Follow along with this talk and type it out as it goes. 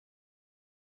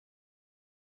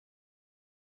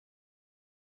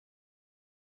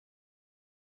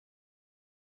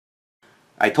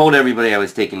I told everybody I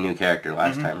was taking new character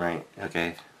last time, right?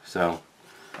 Okay, so.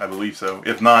 I believe so.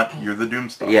 If not, you're the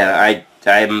Doomstalker. Yeah,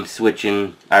 I'm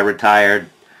switching. I retired,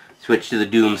 switched to the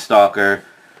Doomstalker.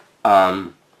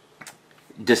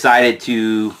 Decided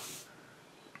to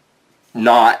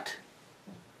not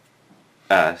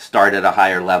start at a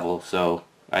higher level, so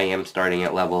I am starting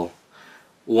at level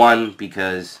 1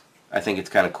 because I think it's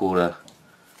kind of cool to,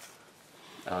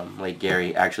 like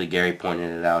Gary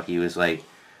pointed it out. He was like,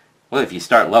 well, if you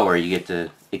start lower, you get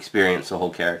to experience the whole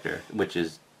character, which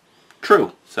is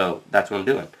true, so that's what I'm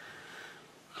doing.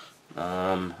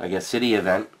 I guess city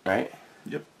event, right?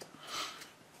 Yep.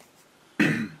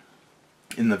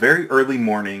 In the very early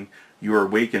morning, you are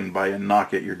awakened by a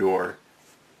knock at your door.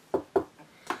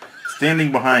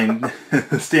 Standing behind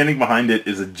it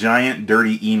is a giant,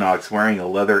 dirty Enox wearing a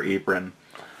leather apron.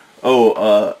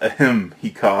 Oh,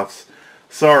 he coughs.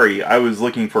 Sorry, I was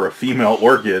looking for a female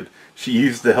orchid. She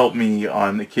used to help me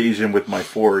on occasion with my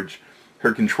forge.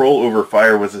 Her control over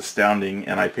fire was astounding,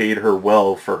 and I paid her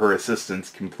well for her assistance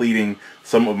completing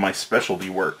some of my specialty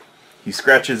work. He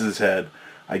scratches his head.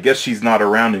 I guess she's not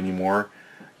around anymore.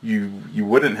 You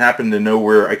wouldn't happen to know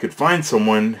where I could find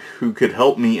someone who could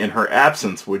help me in her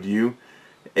absence, would you?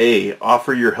 A.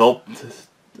 Offer to help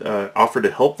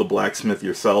the blacksmith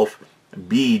yourself.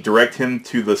 B. Direct him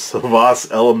to the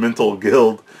Savas Elemental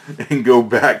Guild and go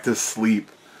back to sleep.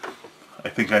 I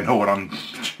think I know what I'm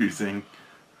choosing.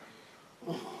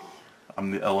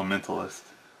 I'm the elementalist.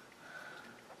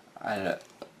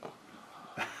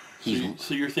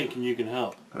 So you're thinking you can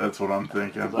help? That's what I'm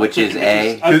thinking. Which is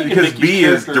A. Because B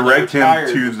is direct him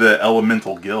to the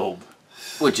Elemental Guild.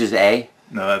 Which is A.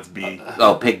 No, that's B.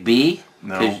 Oh, pick B?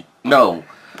 No. No.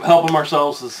 Help him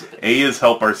ourselves is... A is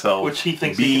help ourselves. Which he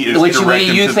thinks B he can is which direct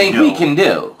him you to think the we guild. can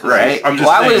do, Right. right? I'm just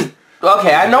saying.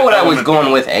 Okay, I know what I was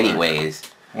going with anyways.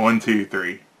 1, 2,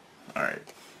 3. Alright.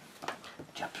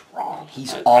 Jeff's wrong.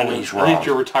 He's always wrong. I think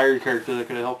your retired character that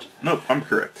could have helped. Nope, I'm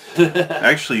correct.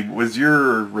 Actually, was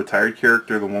your retired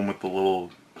character the one with the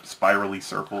little spirally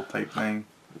circle type thing?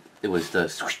 It was the...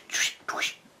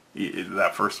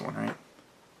 That first one, right?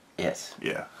 Yes.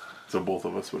 Yeah. So both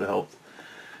of us would have helped.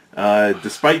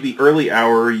 Despite the early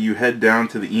hour, you head down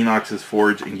to the Enox's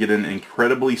forge and get an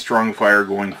incredibly strong fire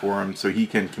going for him so he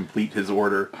can complete his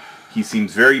order. He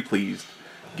seems very pleased.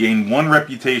 Gain 1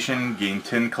 reputation, gain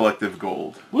 10 collective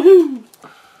gold. Woohoo!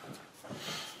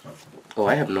 Oh,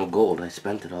 I have no gold. I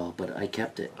spent it all, but I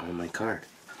kept it on my card.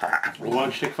 Well, why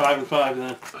don't you take 5 and 5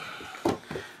 then?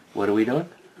 What are we doing?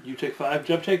 You take 5,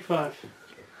 Jeff take 5.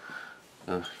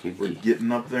 We're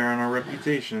getting up there on our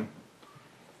reputation.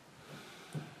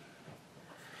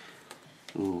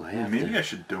 Ooh, I have Maybe I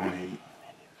should donate.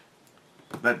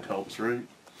 That helps, right?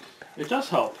 It does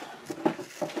help.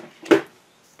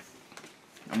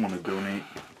 I want to donate.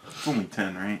 It's only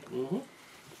 10, right?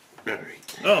 Mm-hmm.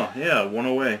 Alright. Oh, yeah, 1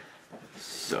 away.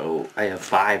 So, I have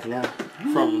 5 now.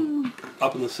 From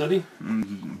up in the city?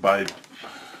 By...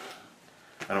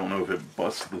 I don't know if it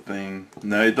busts the thing.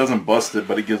 No, it doesn't bust it,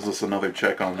 but it gives us another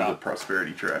check on the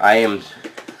prosperity track. I am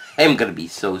going to be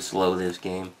so slow this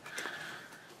game.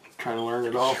 Trying to learn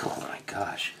it all. Oh my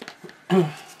gosh.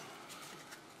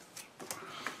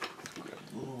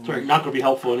 Sorry, not going to be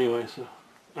helpful anyway, so...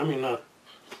 I mean, No,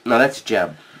 that's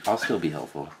Jeb. I'll still be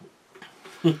helpful.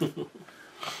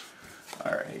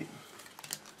 Alright.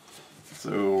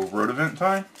 So, road event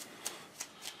time?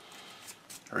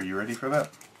 Are you ready for that?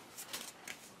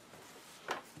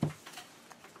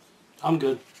 I'm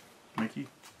good. Mickey?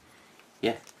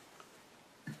 Yeah.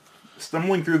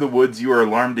 Stumbling through the woods, you are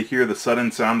alarmed to hear the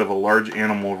sudden sound of a large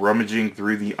animal rummaging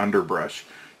through the underbrush.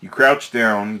 You crouch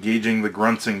down, gauging the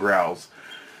grunts and growls.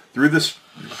 Through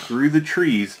the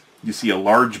trees, you see a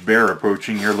large bear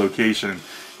approaching your location.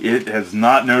 It has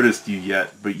not noticed you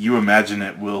yet, but you imagine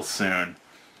it will soon.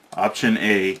 Option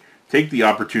A, take the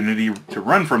opportunity to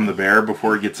run from the bear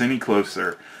before it gets any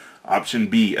closer. Option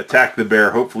B, attack the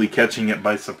bear, hopefully catching it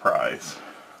by surprise.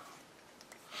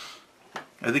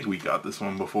 I think we got this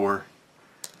one before.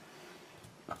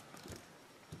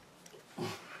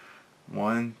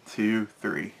 1, 2,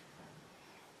 3.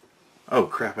 Oh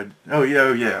crap, oh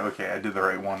yeah, okay, I did the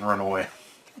right one, run away.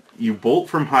 You bolt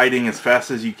from hiding as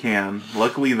fast as you can.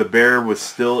 Luckily the bear was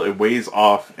still a ways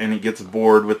off and it gets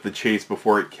bored with the chase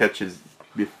before it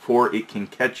can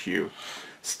catch you.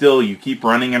 Still, you keep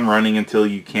running and running until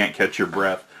you can't catch your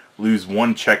breath. Lose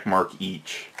 1 check mark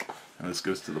each. And this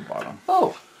goes to the bottom.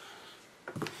 Oh.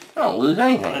 I don't lose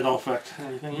anything. It don't affect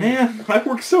anything. Man, I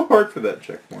worked so hard for that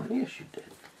check mark. Yes, you did.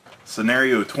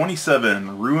 Scenario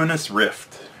 27, Ruinous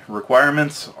Rift.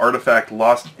 Requirements, artifact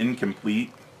lost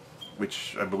incomplete,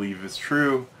 which I believe is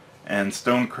true. and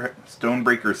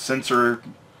Stonebreaker sensor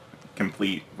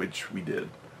complete, which we did.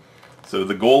 So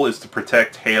the goal is to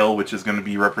protect Hale, which is going to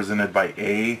be represented by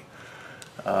A,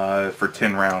 for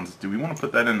 10 rounds. Do we want to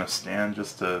put that in a stand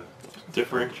just to...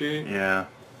 Differentiate? Yeah.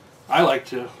 I like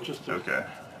to. Just to. Okay.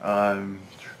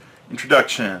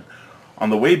 Introduction. On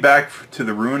the way back to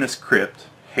the ruinous crypt,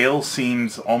 Hale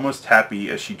seems almost happy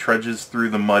as she trudges through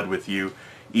the mud with you,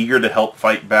 eager to help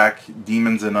fight back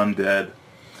demons and undead.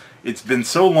 It's been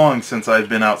so long since I've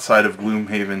been outside of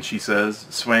Gloomhaven, she says,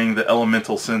 swaying the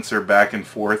elemental sensor back and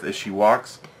forth as she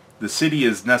walks. The city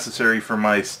is necessary for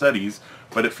my studies,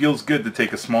 but it feels good to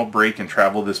take a small break and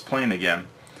travel this plane again.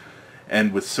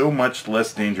 And with so much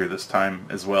less danger this time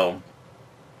as well.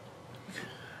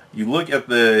 You look at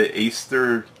the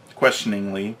Aster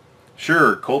questioningly.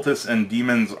 Sure, cultists and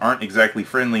demons aren't exactly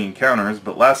friendly encounters,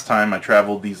 but last time I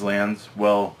traveled these lands,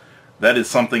 well, that is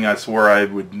something I swore I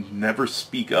would never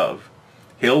speak of.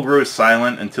 Hale grows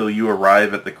silent until you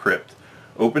arrive at the crypt.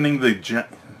 Opening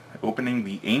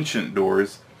the ancient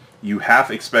doors, you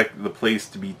half expect the place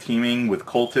to be teeming with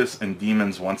cultists and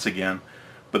demons once again,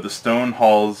 but the stone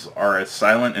halls are as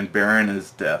silent and barren as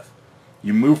death.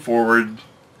 You move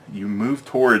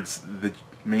towards the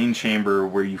main chamber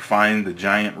where you find the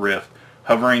giant rift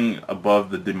hovering above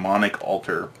the demonic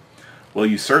altar. Well,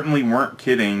 you certainly weren't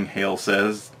kidding, Hale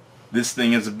says. This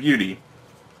thing is a beauty.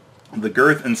 The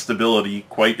girth and stability,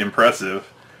 quite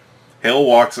impressive. Hale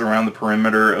walks around the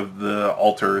perimeter of the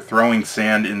altar, throwing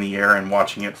sand in the air and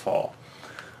watching it fall.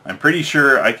 I'm pretty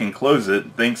sure I can close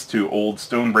it, thanks to old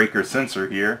Stonebreaker sensor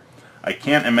here. I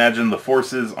can't imagine the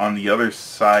forces on the other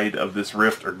side of this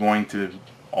rift are going to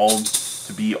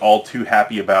be all too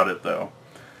happy about it, though.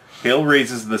 Hale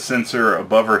raises the sensor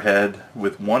above her head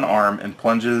with one arm and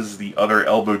plunges the other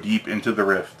elbow deep into the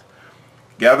rift.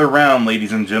 Gather round,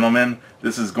 ladies and gentlemen.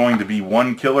 This is going to be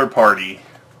one killer party.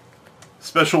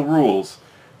 Special rules.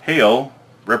 Hale,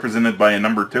 represented by a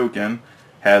number token,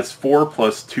 has 4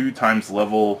 plus 2 times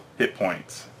level hit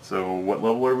points. So what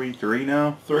level are we? 3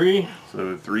 now? 3.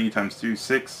 So 3 times 2,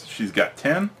 6. She's got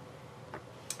 10.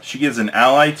 She is an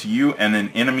ally to you and an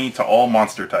enemy to all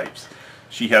monster types.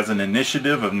 She has an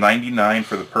initiative of 99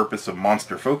 for the purpose of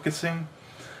monster focusing.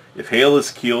 If Hale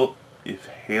is killed, the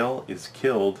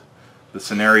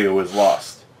scenario is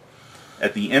lost.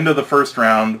 At the end of the first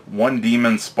round, one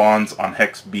demon spawns on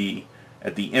Hex B.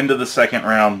 At the end of the second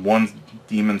round, one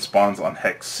demon spawns on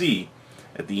Hex C.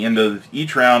 At the end of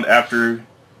each round after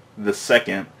the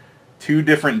second, 2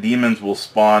 different demons will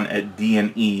spawn at D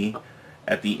and E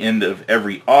at the end of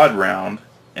every odd round,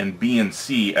 and B and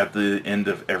C at the end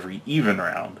of every even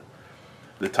round.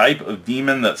 The type of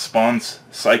demon that spawns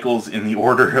cycles in the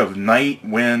order of night,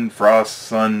 wind, frost,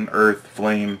 sun, earth,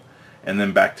 flame, and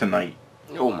then back to night.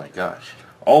 Oh my gosh.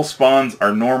 All spawns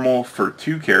are normal for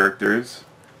 2 characters.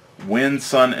 Wind,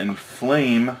 sun, and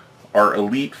flame are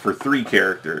elite for 3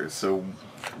 characters. So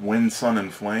wind, sun,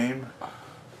 and flame.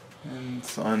 Wind,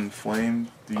 sun, flame.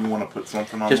 Do you want to put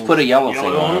something on Just those? put a yellow thing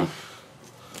on them.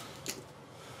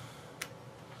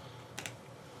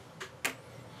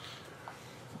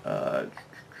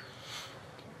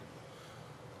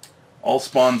 All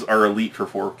spawns are elite for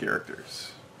 4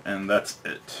 characters. And that's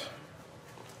it.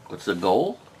 What's the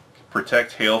goal?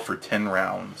 Protect Hale for 10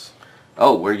 rounds.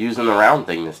 Oh, we're using the round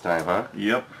thing this time, huh?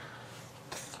 Yep.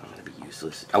 I'm gonna be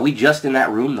useless. Are we just in that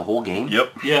room the whole game?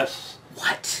 Yep. Yes.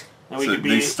 What? And we So could be,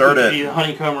 they start we could at- be the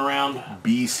honeycomb around,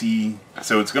 B, C.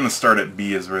 So it's going to start at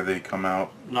B is where they come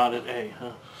out. not at A,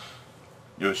 huh?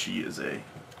 Yoshi is A.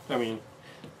 I mean,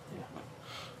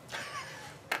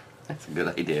 That's a good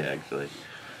idea, actually.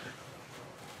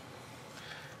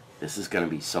 This is gonna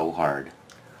be so hard.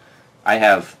 I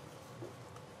have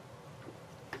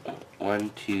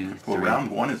 1, 2, 3. Well, round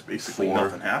 1 is basically 4.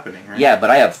 nothing happening, right? Yeah, but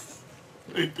I have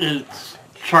it's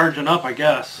charging up, I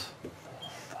guess.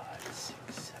 5, 6,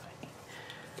 7,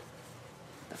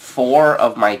 8. 4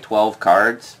 of my 12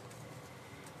 cards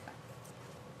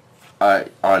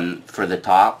for the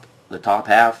top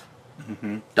half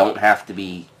don't have to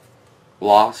be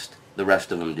lost. The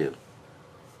rest of them do.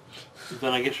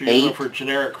 Then I guess you're using 8. it for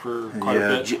generic for quite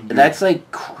Yeah, a bit. That's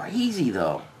like crazy,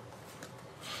 though.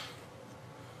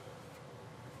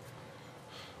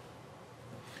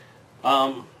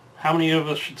 How many of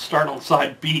us should start on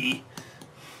side B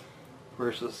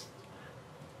versus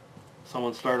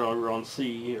someone start over on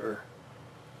C, or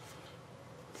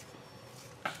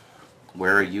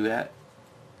Where are you at?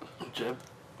 Jeb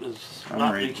is I'm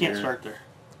not. right You can't here. start there.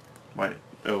 Why?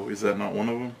 Oh, is that not one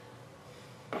of them?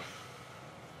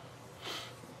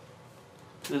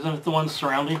 Isn't it the one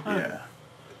surrounding her?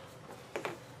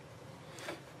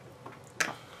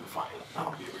 Yeah. Fine,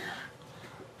 I'll be over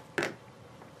here.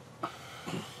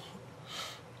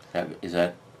 Is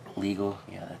that legal?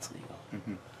 Yeah, that's legal.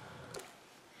 Mm-hmm.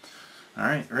 All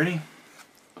right, ready?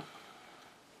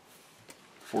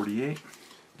 48.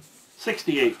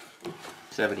 68.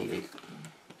 78.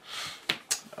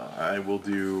 I will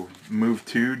do move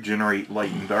 2, generate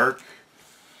light and dark.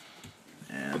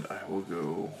 And I will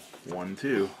go 1,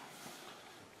 2.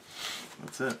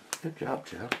 That's it. Good job,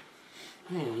 Joe.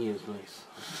 Man, he is nice.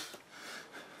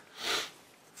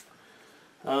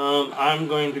 I'm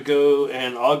going to go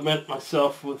and augment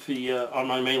myself with the, on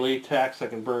my melee attacks, I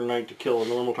can burn Knight to kill a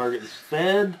normal target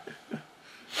instead.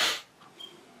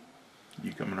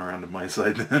 You coming around to my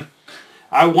side then?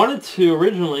 I wanted to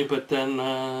originally, but then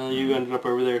you ended up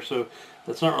over there, so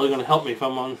that's not really going to help me if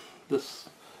I'm on this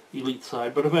elite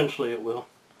side, but eventually it will.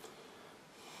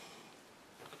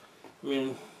 I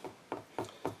mean,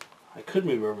 I could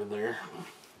move over there.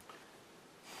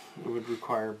 It would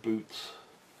require boots.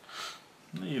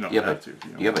 You don't You have to. If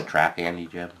you don't you have a want. trap handy,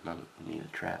 Jeb? No, you need a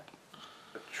trap.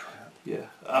 A trap. Yeah.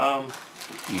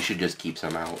 You should just keep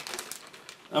some out.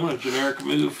 I'm going to generic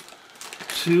move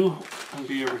 2 and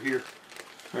be over here,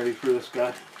 ready for this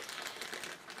guy.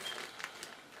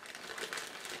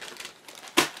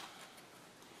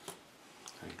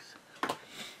 Thanks.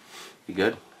 You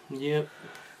good? Yep.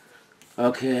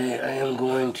 Okay, I am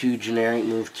going to generic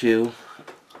move 2.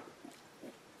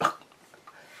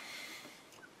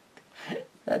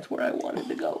 That's where I wanted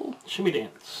to go. Shimmy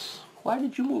dance. Why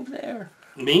did you move there?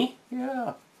 Me?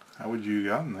 Yeah. How would you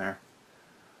have gotten there?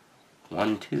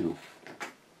 1, 2.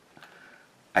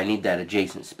 I need that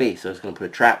adjacent space, so I was going to put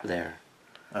a trap there.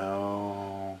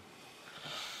 Oh.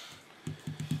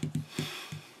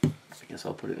 I guess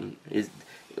I'll put it in.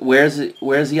 Where's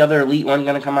the other elite one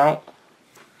going to come out?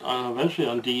 Eventually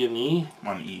on D and E.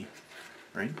 On E,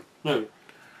 right? No.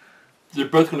 They're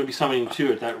both going to be summoning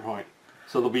 2 at that point.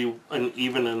 So there'll be an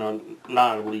even and a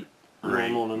non-elite. Right.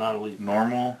 Normal and a non-elite.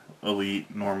 Normal,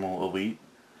 elite, normal, elite.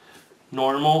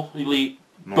 Normal, elite,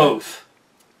 Normal. both.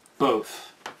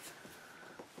 Both.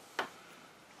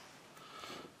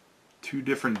 2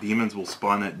 different demons will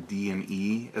spawn at D and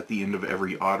E at the end of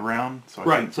every odd round. So I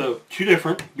Right, think, so 2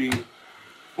 different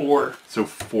or so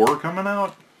 4 coming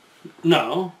out?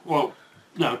 no, well,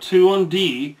 no, 2 on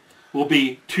D will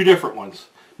be 2 different ones.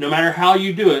 No matter how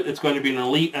you do it, it's going to be an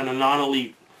elite and a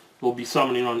non-elite will be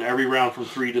summoning on every round from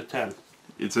 3 to 10.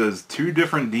 It says 2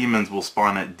 different demons will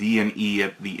spawn at D and E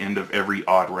at the end of every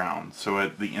odd round. So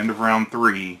at the end of round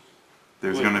 3,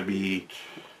 there's going to be...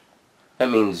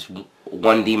 That means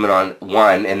one demon on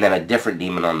one and then a different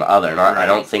demon on the other. Not, I Right.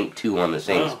 don't think 2 on the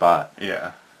same spot.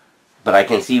 Yeah. But I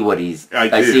can see what he's... I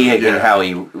I do, see it in yeah. how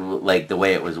he... Like, the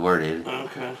way it was worded.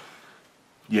 Okay.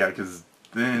 Yeah, because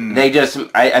then... They just...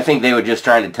 I think they were just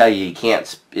trying to tell you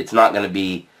can't... It's not going to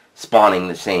be spawning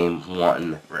the same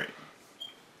one. Right.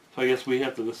 So I guess we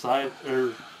have to decide,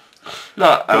 or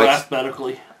No, go I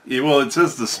alphabetically. Yeah, well, it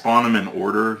says to spawn them in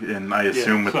order, and I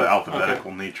assume with so, the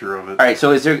alphabetical nature of it. Alright,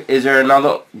 so is there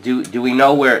another... Do we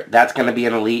know where that's going to be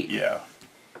an elite? Yeah.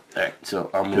 Alright, so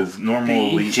I'll Because move... normal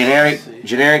D. elite...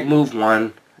 Generic move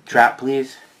 1. Trap,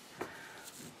 please.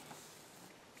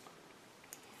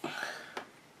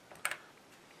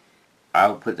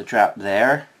 I'll put the trap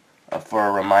there. For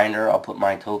a reminder, I'll put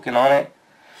my token on it.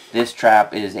 This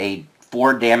trap is a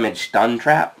 4 damage stun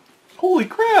trap. Holy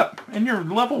crap! And you're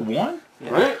level 1?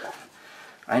 Right?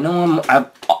 I know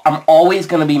I'm always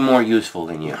going to be more useful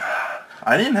than you.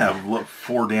 I didn't have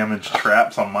 4 damage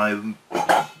traps on my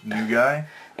new guy.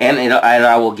 And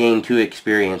I will gain 2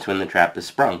 experience when the trap is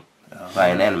sprung by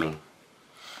an enemy.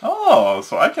 Oh,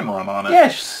 so I can run on it.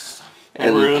 Yes.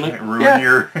 And ruin it. Ruin Yeah.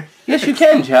 your... Yes, you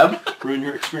can, Jeb. Ruin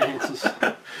your experiences.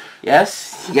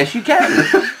 Yes. Yes, you can.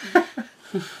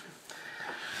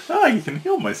 Oh, you can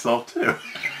heal myself too.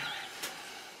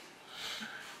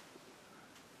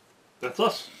 That's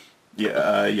us.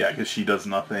 Yeah, because she does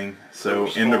nothing. So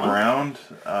So end of spawn.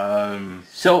 round.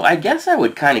 So I guess I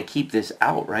would kind of keep this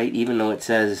out, right? Even though it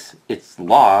says it's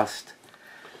lost.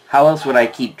 How else would I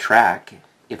keep track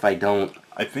if I don't?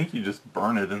 I think you just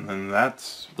burn it, and then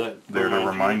that's That there to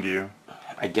remind you.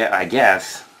 I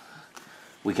guess.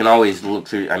 We can always look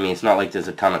through. I mean, it's not like there's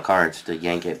a ton of cards to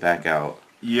yank it back out.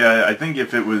 Yeah, I think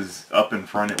if it was up in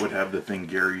front, it would have the thing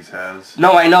Gary's has.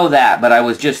 No, I know that, but I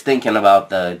was just thinking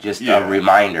about a Yeah.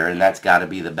 reminder, and that's got to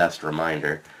be the best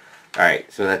reminder. All right,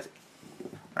 so that's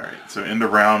Alright, so end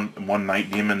of round, 1 night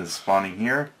demon is spawning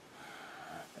here.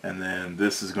 And then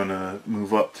this is going to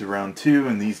move up to round 2,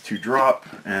 and these 2 drop,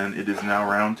 and it is now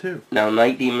round 2. now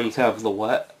night demons have the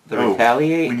what? The Oh,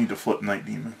 retaliate We need to flip night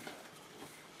demon.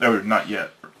 Oh, not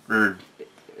yet.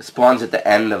 spawns at the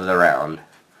end of the round.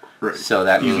 Right. So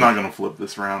that He's means not going to flip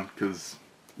this round, because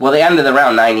Well, the end of the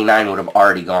round, 99 would have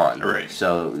already gone. Right.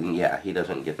 So, yeah, he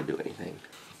doesn't get to do anything.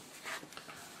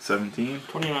 17.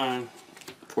 29.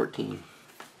 14.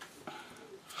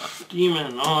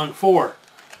 Demon on 4.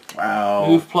 Wow.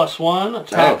 Move +1,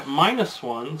 attack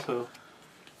 -1, so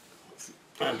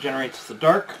that generates the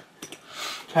dark.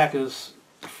 Attack is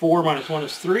 4 minus 1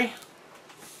 is 3.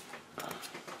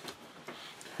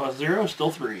 +0,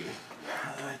 still 3.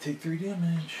 I take 3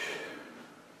 damage.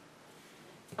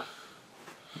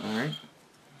 Alright.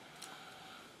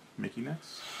 Mickey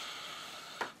next.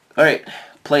 Alright,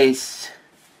 place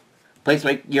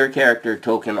your character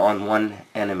token on one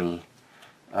enemy.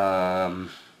 I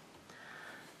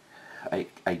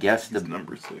guess He's the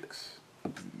number 6.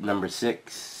 number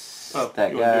 6. Oh,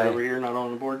 that you want to do guy. it over here, not on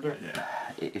the board there? Yeah.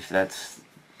 If that's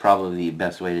probably the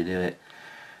best way to do it.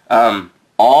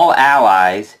 All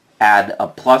allies add a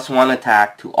 +1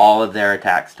 attack to all of their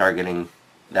attacks targeting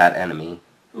that enemy.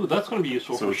 Ooh, that's going to be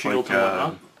useful So for it's shields like and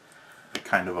whatnot. a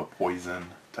kind of a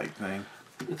poison type thing.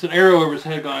 It's an arrow over his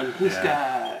head going, this Yeah.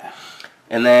 guy.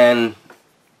 And then,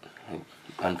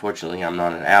 unfortunately, I'm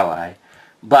not an ally,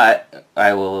 but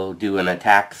I will do an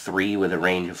attack 3 with a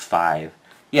range of 5.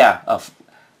 Yeah,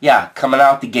 coming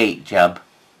out the gate, Jeb.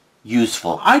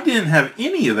 Useful. I didn't have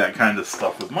any of that kind of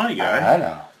stuff with my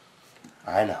guy.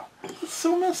 I know. It's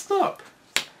so messed up.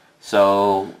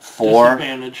 So, 4,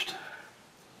 Disadvantaged.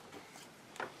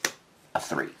 a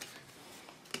 3.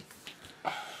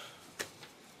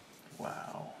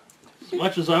 Wow. As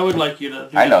much as I would like you to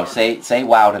do I know. that. Say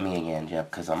wow to me again, Jeb,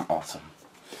 because I'm awesome.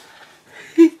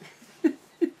 I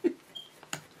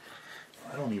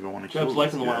don't even want to kill Jeb's this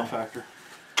liking the guy. wow factor.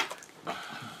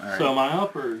 Alright. So am I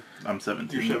up or I'm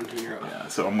 17. you're 17, you're up? Yeah,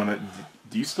 so I'm gonna...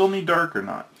 Do you still need dark or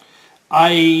not?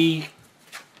 I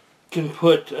can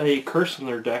put a curse in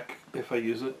their deck if I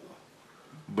use it.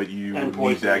 But you And need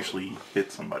poison. to actually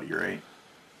hit somebody, right?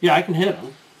 Yeah, I can hit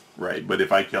him. Right, but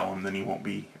if I kill him, then he won't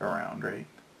be around, right?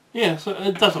 Yeah, so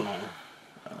it doesn't matter.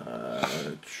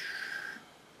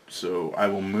 So I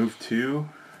will move 2.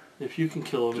 If you can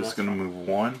kill him, Just that's gonna move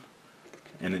 1.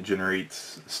 And it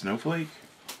generates Snowflake.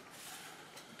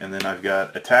 And then I've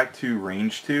got attack 2,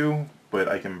 range 2, but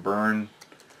I can burn...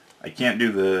 I can't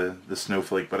do the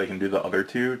Snowflake, but I can do the other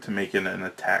 2 to make it an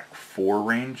attack 4,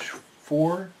 range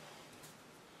 4.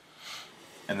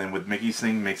 And then with Mickey's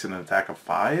thing, makes it an attack of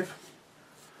 5.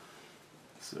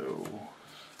 So...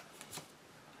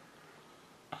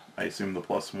 I assume the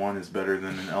 +1 is better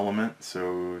than an element,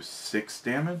 so 6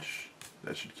 damage.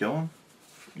 That should kill him.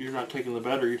 You're not taking the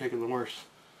better, you're taking the worse.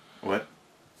 What?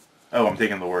 Oh, I'm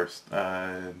taking the worst.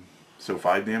 So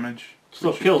 5 damage. Still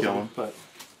which should kills kill him, but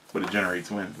But it generates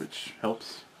wind, which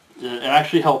helps. it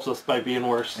actually helps us by being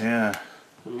worse. Yeah.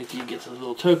 Mickey gets his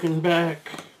little token back.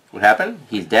 What happened?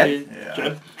 He's dead?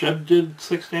 Yeah. Jeb did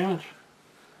 6 damage.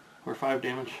 Or 5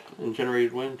 damage and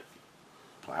generated wind.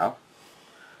 Wow.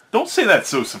 Don't say that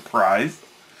so surprised.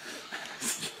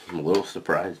 I'm a little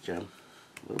surprised, Jeb.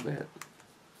 A little bit.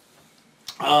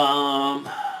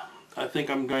 I think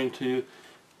I'm going to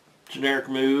generic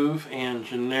move and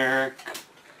generic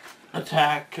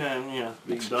attack and yeah,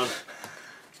 be done.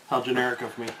 How generic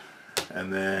of me.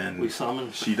 And then We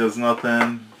summon. she does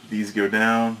nothing. These go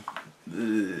down.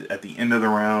 At the end of the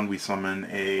round, we summon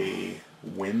a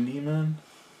wind demon.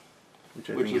 Which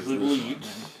I think Which is this elite.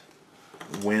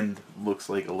 one. Wind looks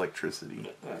like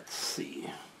electricity. Let's see.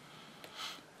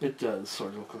 It does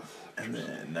sort of look like. And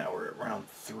then now we're at round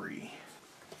 3.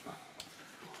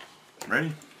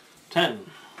 Ready? 10.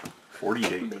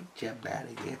 48. Make Jeb mad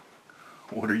again.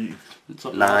 What are you? It's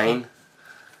up 9.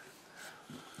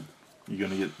 You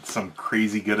gonna get some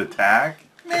crazy good attack?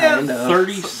 Kind of.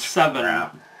 37.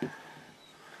 Crap.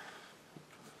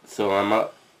 So I'm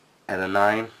up at a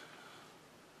 9.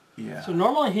 Yeah. So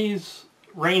normally he's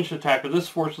ranged attack, but this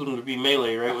forces him to be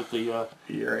melee, right? With the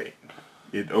You're right.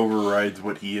 It overrides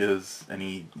what he is, and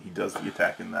he does the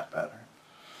attack in that pattern.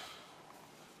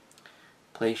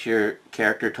 Place your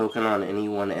character token on any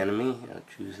one enemy. I'll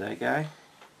choose that guy.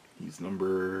 He's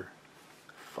number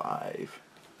 5.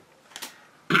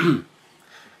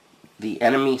 The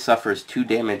enemy suffers 2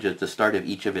 damage at the start of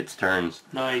each of its turns.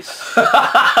 nice.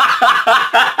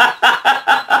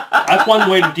 That's one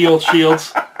way to deal with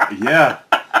shields. Yeah.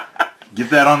 Get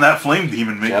that on that flame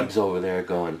demon, Mickey. Jeb's over there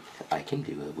going, I can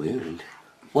do a wound.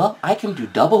 Well, I can do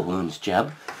double wounds,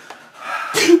 Jeb.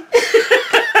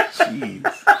 Jeez.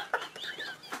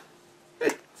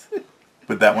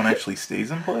 But that one actually stays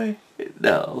in play?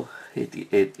 No,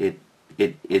 it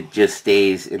just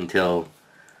stays until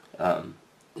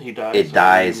He dies. it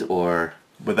dies or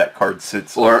But that card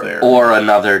sits up there. or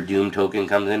another Doom token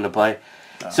comes into play.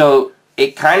 So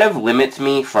it kind of limits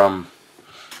me from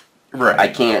Right. I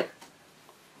can't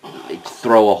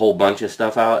throw a whole bunch of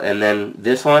stuff out. And then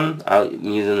this one, I'm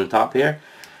using the top here.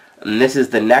 And this is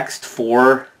the next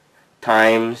 4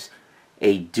 times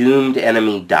a doomed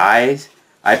enemy dies,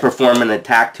 I perform an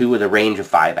attack 2 with a range of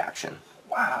 5 action.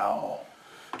 Wow.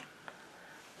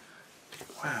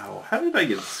 Wow. How did I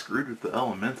get screwed with the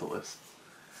Elementalist?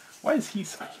 Why is he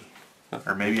sucky?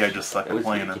 Or maybe I just suck at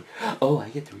playing him. Oh, I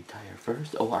get to retire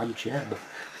first? Oh, I'm Jeb.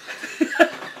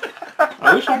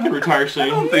 I wish I could retire I soon.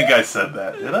 don't think I said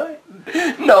that, did I?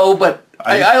 No, but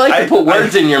I like to put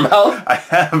words in your mouth. I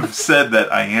have said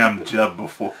that I am Jeb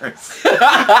before.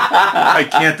 I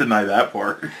can't deny that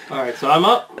part. Alright, so I'm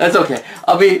up. That's okay.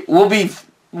 We'll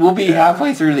be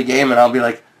halfway through the game and I'll be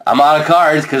like, I'm out of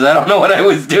cards because I don't know what I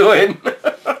was doing.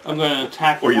 I'm going to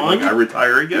attack Or you 1, think I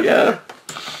retire again? Yeah.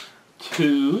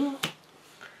 2,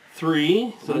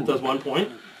 3, so that does 1 point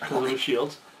because of his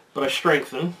shields. But I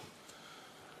strengthen.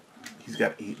 He's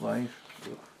got 8 life.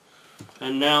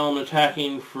 And now I'm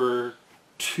attacking for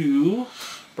 2.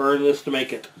 Burn this to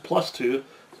make it +2. So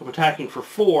I'm attacking for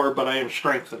 4, but I am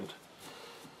strengthened.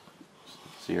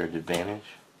 So you're at advantage?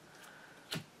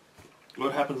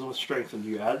 What happens with strengthened? Do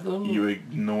you add them? You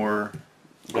ignore,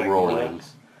 The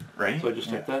rollings. right? So I just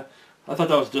take that? I thought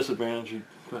that was disadvantage,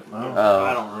 but Oh.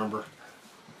 I don't remember.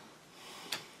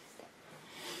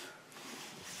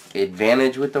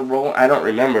 Advantage with the roll? I don't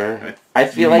remember. I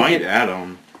feel you like might it, add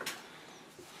them.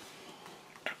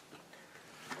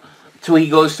 so he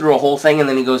goes through a whole thing and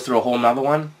then he goes through a whole nother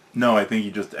one? No, I think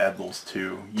you just add those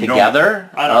 2. You Together?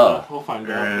 I don't know. We'll find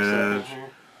out. in a Uh, second here.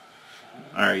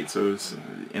 Alright, so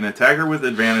an attacker with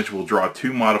advantage will draw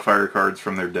 2 modifier cards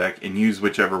from their deck and use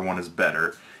whichever one is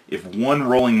better. If one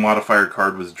rolling modifier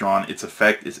card was drawn, its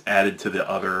effect is added to the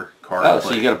other card. Oh,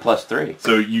 so you get a +3.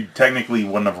 So you technically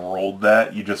wouldn't have rolled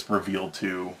that, you just revealed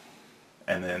 2,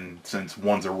 and then since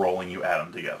one's a rolling, you add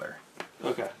them together.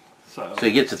 Okay. So So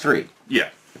he gets a 3. Yeah.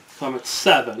 I'm at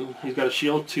 7. He's got a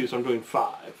shield 2, so I'm doing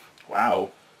 5.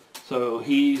 Wow. So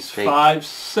he's Take- 5,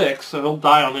 6, so he'll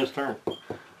die on his turn.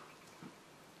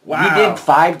 Wow. You did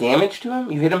 5 damage to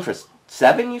him? You hit him for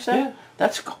 7, you said? Yeah.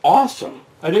 That's awesome.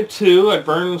 I did 2. I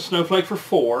burned Snowflake for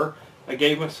 4. I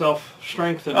gave myself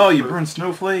strength. Oh, you burned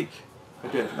Snowflake? I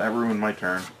did. That ruined my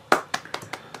turn.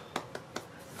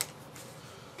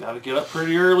 Got to get up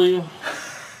pretty early.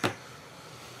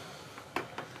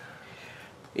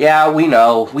 Yeah, we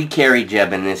know. We carry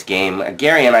Jeb in this game.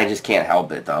 Gary and I just can't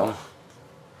help it, though.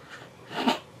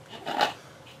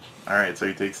 Alright, so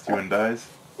he takes 2 and dies?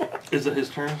 Is it his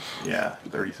turn? Yeah,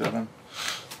 37.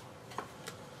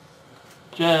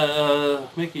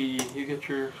 Mickey, you get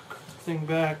your thing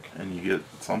back. And you get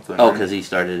something. Oh, right? because he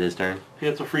started his turn? He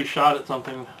gets a free shot at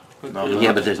something. No,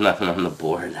 Yeah, but there's nothing on the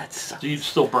board. That sucks. Do you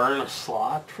still burn a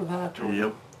slot for that? Or?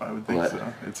 Yep, I would think What?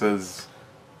 so. It says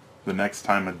the next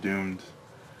time a doomed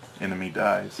enemy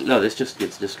dies. No, this just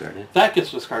gets discarded. That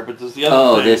gets discarded, but does the other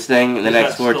Oh, thing... this thing? The does next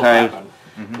that 4 still times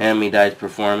happen? enemy dies,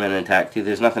 perform an attack 2.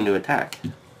 There's nothing to attack.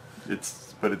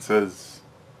 But it says,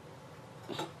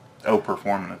 oh,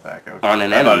 perform an attack. Okay. On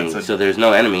an I thought it enemy, said- so there's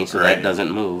no enemy, so Right. that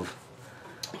doesn't move.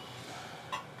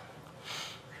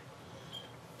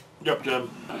 Yep, Jeb.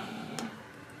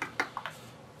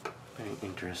 Very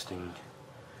interesting.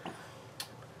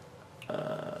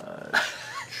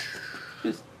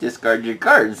 Just discard your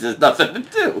cards. There's nothing to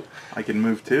do. I can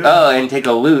move 2. Oh, and take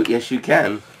a loot. Yes, you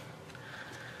can.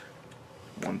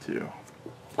 1, 2.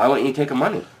 Why wouldn't you take a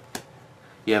money?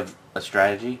 You have a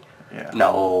strategy? Yeah.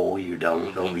 No, you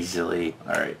don't. Don't be silly.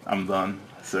 Alright, I'm done.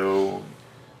 So,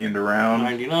 end of round.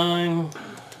 99.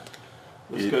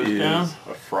 This It goes is down.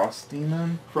 a Frost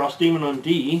Demon. Frost Demon on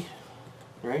D.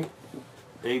 Right?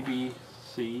 A, B,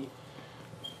 C.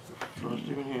 Frost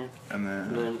Demon here. And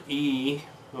And then, then E,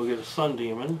 we'll get a Sun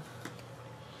Demon.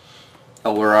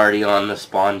 Oh, we're already on the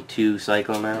spawn 2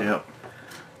 cycle now? yep.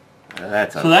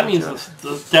 That's So that means unfortunate.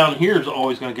 the down here is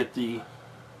always going to get the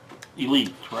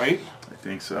Elite, right? I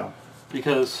think so.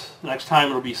 Because next time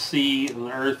it'll be C and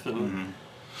the Earth and... Mm-hmm.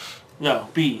 No,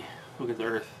 B will get the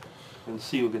Earth. And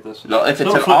C will get this. No, if it's No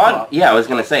an flip-flop. odd... Yeah, I was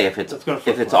going to say, if it's It's gonna if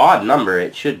it's flip-flop. odd number,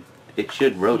 it should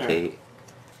rotate.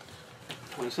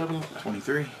 27.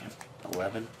 23.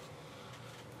 11.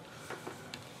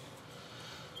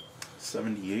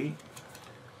 78.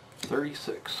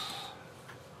 36.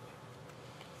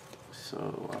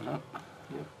 So I'm up.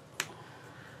 Yep.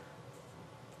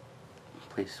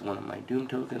 Place one of my Doom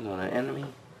tokens on an enemy.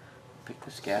 Pick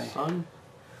this guy. Sun.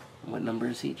 What number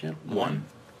is he, Jim? 1.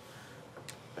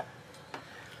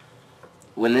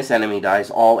 When this enemy dies,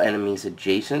 all enemies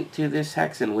adjacent to this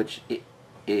hex in which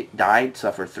it died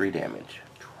suffer 3 damage.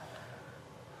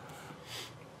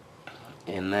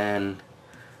 And then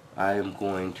I am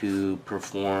going to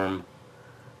perform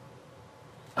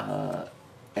an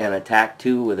attack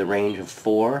 2 with a range of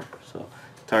 4. So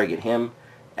target him,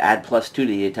 add +2 to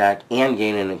the attack, and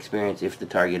gain an experience if the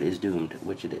target is doomed,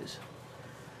 which it is.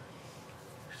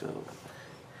 So,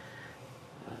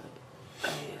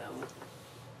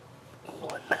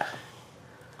 one.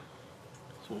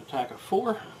 So an attack of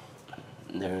 4.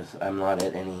 I'm not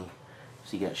at any.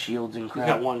 So you got shields and crap.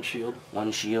 He's got 1 shield.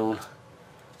 1 shield.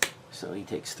 So he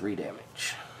takes 3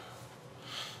 damage.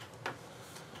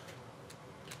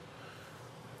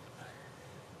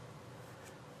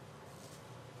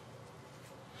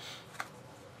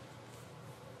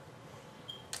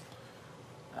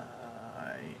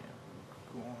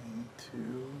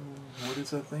 What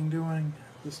is that thing doing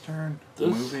this turn? This?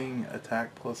 Moving,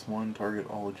 attack +1, target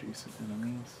all adjacent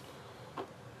enemies.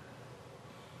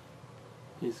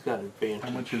 He's got advantage. How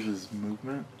much is his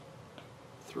movement?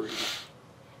 3.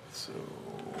 So,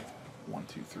 1,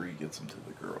 2, 3 gets him to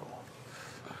the girl.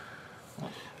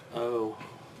 Oh.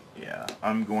 Yeah,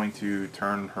 I'm going to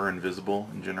turn her invisible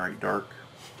and generate dark.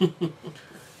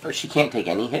 Oh, she can't take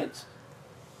any hits?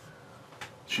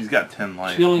 She's got 10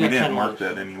 life. She only We got didn't 10 mark life.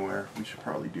 that anywhere. We should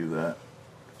probably do that.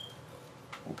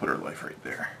 We'll put her life right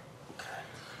there.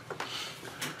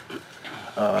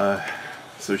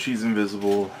 So she's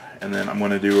invisible, and then I'm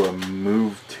going to do a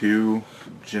move 2,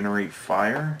 generate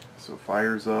fire. So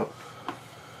fire's up,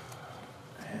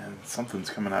 and something's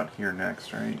coming out here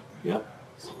next, right? Yep.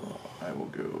 So I will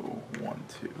go 1,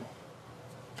 2.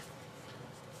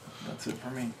 That's it for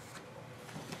me.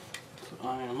 So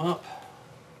I am up.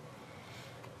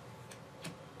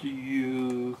 Do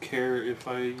you care if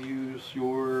I use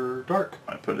your dark?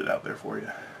 I put it out there for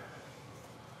you.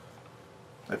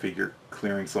 I figure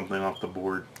clearing something off the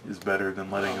board is better than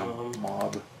letting a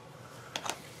mob.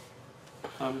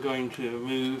 I'm going to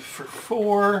move for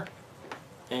 4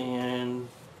 and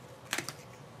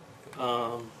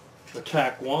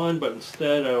attack 1, but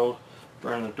instead I'll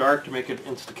burn the dark to make it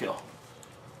insta-kill.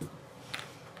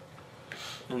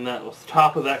 And that was the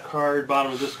top of that card,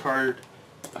 bottom of this card.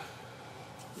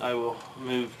 I will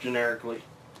move generically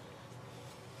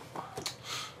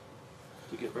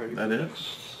to get ready for That it?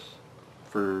 next.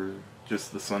 For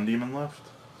just the Sun Demon left?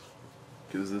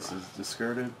 Because this is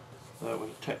discarded. That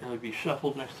would technically be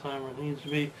shuffled next time where it needs to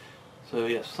be. So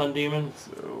yes, Sun Demon.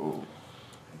 So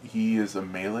he is a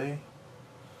melee.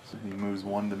 So he moves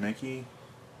 1 to Mickey.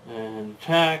 And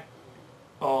attack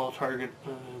all target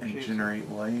And geez.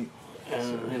 generate light. And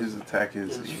So his attack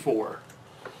is 4.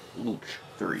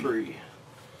 3. 3.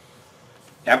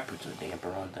 That puts a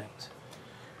damper on things.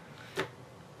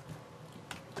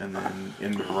 And then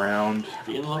in the round,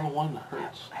 Being level 1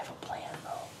 hurts. I have a plan, though.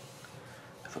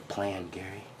 I have a plan,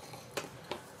 Gary.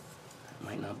 It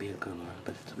might not be a good one,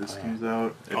 but it's a this plan. comes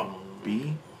out at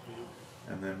B.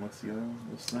 And then what's the other one?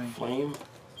 This thing? Flame.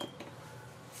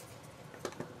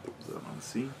 Is that on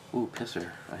C? Ooh, pisser.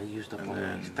 I used up And one of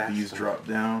then these fast these stuff. drop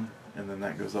down. And then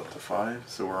that goes up to 5.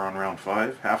 So we're on round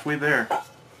 5. Halfway there.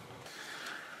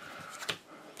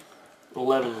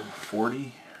 11.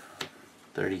 40.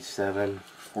 37.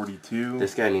 42.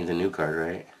 This guy needs a new card,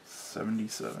 right?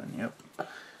 77. Yep.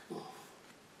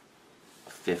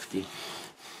 50.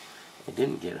 It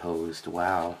didn't get hosed.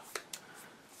 Wow.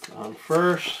 On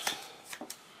first.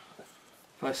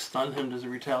 If I stun him, does it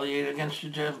retaliate against you,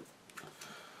 Jim?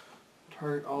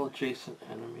 Target all adjacent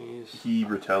enemies. He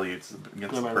retaliates against No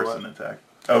the matter person attack.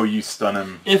 Oh, you stun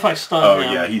him. If I stun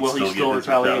him, yeah, he'd will he still still get his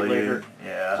retaliate retaliator. later?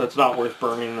 Yeah. So it's not worth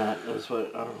burning that. Is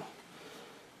what.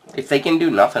 If they can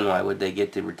do nothing, why would they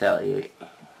get to retaliate?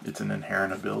 It's an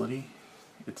inherent ability.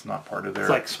 It's not part of their It's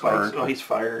like spikes. card. Oh, he's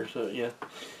fire. So yeah,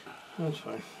 that's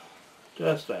fine.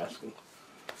 Just asking.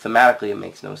 Thematically, it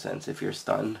makes no sense if you're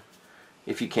stunned.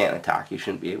 If you can't attack, you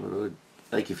shouldn't be able to...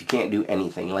 Like, if you can't do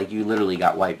anything, like, you literally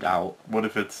got wiped out. What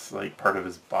if it's like part of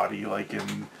his body, like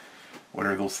in... What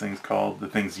are those things called? The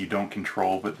things you don't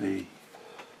control, but they...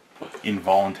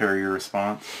 Involuntary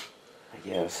response? I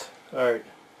guess. Alright.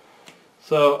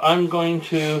 So I'm going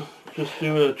to just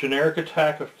do a generic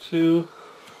attack of 2.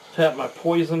 Tap my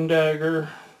poison dagger.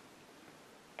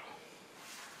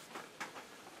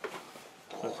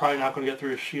 I'm probably not going to get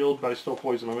through his shield, but I still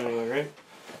poison him anyway, right?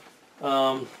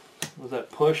 Was that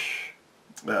push?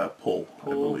 Pull, I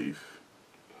believe.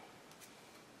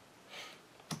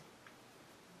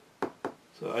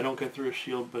 So I don't get through his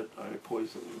shield, but I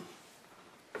poison.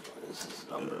 This is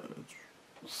number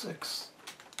 6.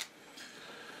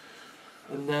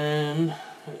 And then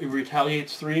it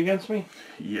retaliates 3 against me.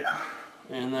 Yeah.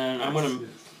 And then I'm going to...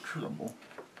 Trouble.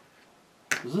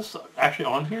 Is this actually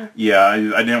on here? Yeah,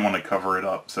 I didn't want to cover it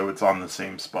up, so it's on the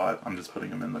same spot. I'm just putting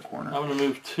him in the corner. I'm going to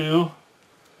move 2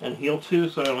 and heal 2,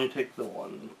 so I only take the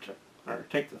 1. Or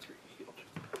take the 3, heal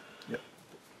 2. Yep.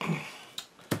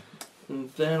 And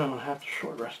then I'm going to have to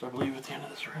short rest, I believe, at the end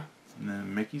of this round. And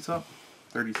then Mickey's up.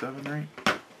 37, right?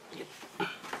 Yep.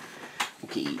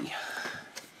 Okay.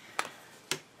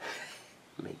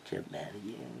 Make Jeb mad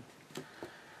again.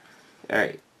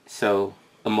 Alright, so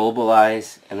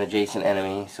immobilize an adjacent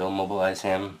enemy, so immobilize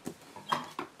him.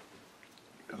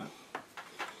 Got it.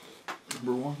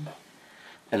 Number 1.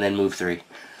 And then move 3.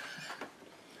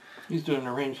 He's doing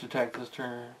a ranged attack this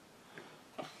turn.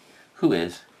 Who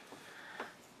is?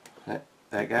 That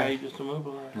guy? Yeah, he just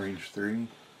immobilized. Range 3.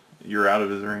 You're out of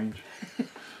his range.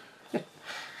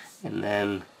 And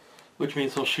then... Which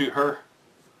means he'll shoot her.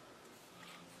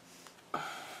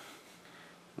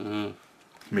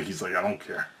 Mickey's like, I don't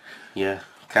care. Yeah,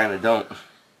 kinda don't.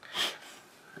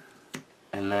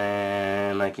 And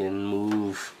then I can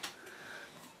move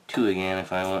 2 again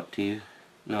if I want to.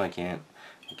 No, I can't.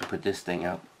 I can put this thing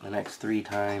up. The next 3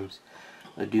 times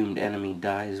a doomed enemy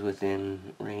dies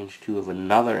within range 2 of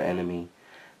another enemy.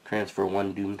 Transfer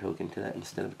 1 doom token to that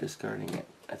instead of discarding it.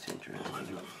 That's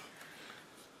interesting.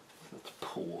 That's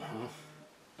cool, huh?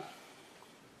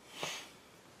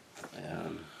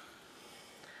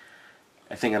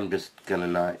 I think I'm just gonna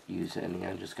not use any.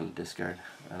 I'm just gonna discard.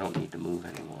 I don't need to move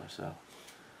anymore, so.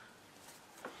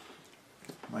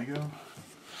 My go.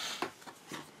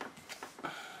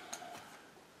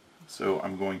 So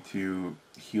I'm going to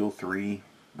heal 3,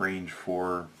 range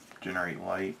 4, generate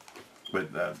light,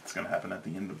 but that's going to happen at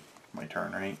the end of my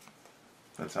turn, right?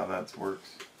 That's how that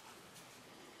works.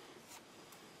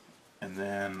 And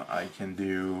then I can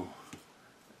do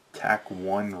attack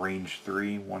 1, range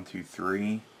 3, 1, 2,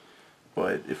 3.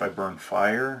 But if I burn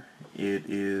fire, it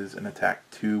is an attack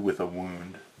 2 with a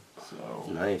wound. So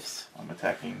nice. I'm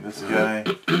attacking this guy.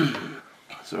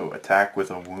 So attack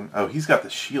with a wound. Oh, he's got the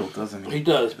shield, doesn't he? He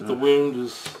does, but the wound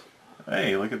is...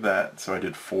 Hey, look at that. So I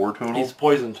did 4 total. He's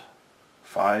poisoned.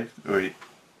 5. Wait.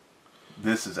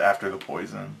 This is after the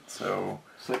poison. So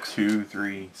 6. 2,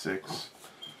 3, 6.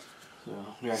 So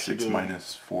you're actually 6 doing...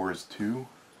 minus 4 is 2.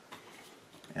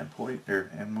 And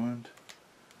and wound.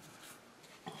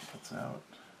 That's out.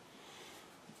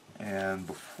 And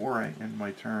before I end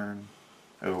my turn,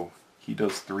 oh, he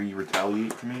does 3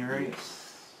 retaliate to me, right? Yes.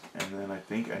 And then I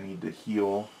think I need to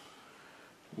heal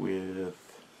with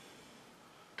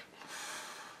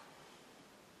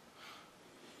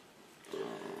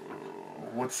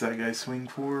what's that guy swing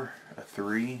for? A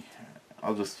 3.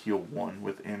 I'll just heal 1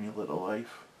 with Amulet of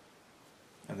Life.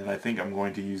 And then I think I'm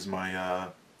going to use my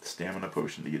stamina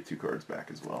potion to get 2 cards back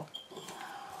as well.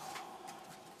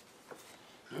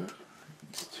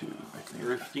 It's 2, I think.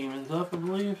 Rift Demon's up, I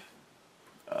believe.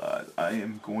 I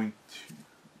am going to...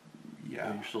 Yeah.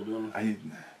 Oh, you're still doing... I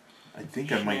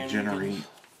think I might generate...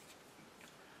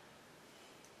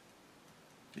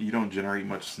 You don't generate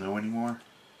much snow anymore?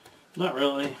 Not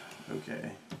really.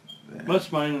 Okay. Then. Most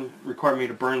of mine require me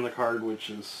to burn the card, which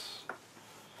is...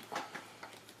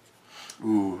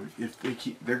 Ooh, if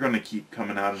they're going to keep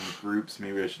coming out in groups,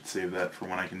 maybe I should save that for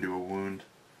when I can do a wound.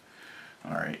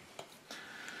 Alright.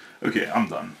 Okay, I'm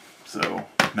done. So,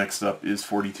 next up is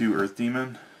 42 Earth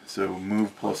Demon. So,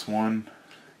 move +1.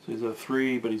 So he's a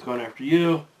 3, but he's going after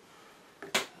you.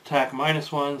 Attack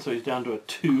 -1, so he's down to a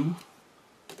 2.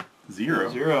 0.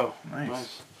 0.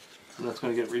 Nice. And that's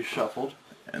going to get reshuffled.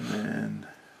 And then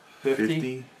 50.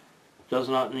 50. Does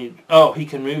not need... Oh, he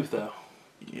can move, though.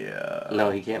 Yeah.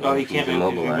 No, he can't. Oh, he He's can't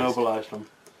move because you immobilized. immobilized him.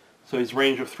 So he's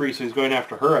range of 3, so he's going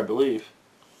after her, I believe.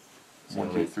 It's 1,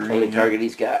 the 2, only, 3. only target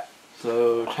he's got.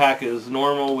 So attack is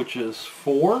normal, which is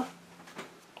 4.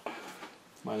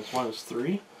 -1 is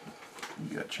 3.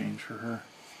 You got change for her.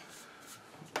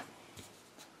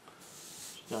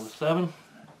 She's down to 7.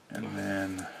 And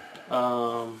then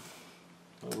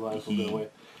Otherwise we'll go away.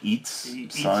 eats He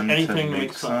eats sun to anything to make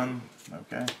make sun.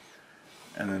 Okay.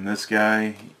 And then this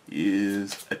guy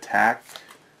is attack.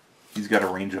 He's got a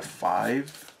range of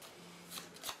 5.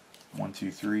 1,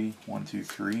 2, 3. 1, 2,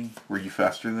 3. Were you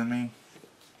faster than me?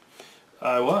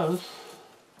 I was.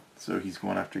 So he's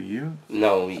going after you?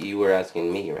 No, you were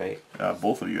asking me, right?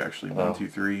 Both of you actually. 1, 2,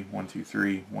 3. 1, 2,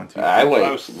 3. 1, 2, 3. I went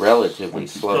I was relatively 1, 2,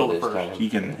 slow still this first. time. He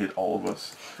can hit all of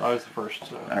us. I was the first.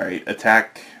 So. Alright,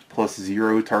 attack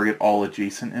 +0, target all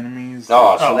adjacent enemies.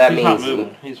 Oh, so that he's not means...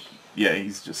 moving. He's Yeah,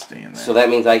 he's just staying there. So that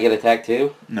means I get attacked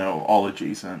too? No, all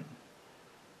adjacent.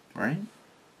 Right?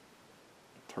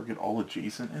 Target all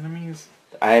adjacent enemies?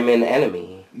 I'm an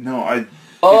enemy. No, is it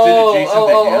Oh, adjacent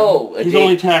to him? he's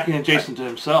only attacking adjacent to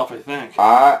himself, I think.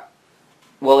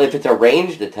 Well, if it's a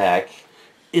ranged attack...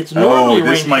 It's normally Oh, a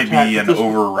this ranged might attack, be but an this-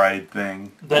 override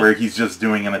thing, that- where he's just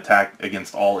doing an attack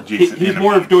against all adjacent He's enemies.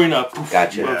 more of doing a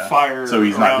Gotcha. or fire. So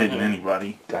he's not around hitting him.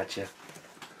 anybody. Gotcha.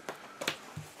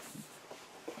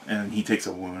 And he takes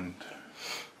a wound.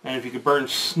 And if you could burn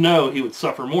snow, he would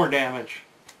suffer more damage.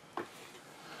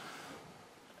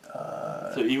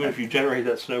 So even if you generate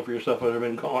that snow for yourself, it would have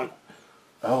been gone.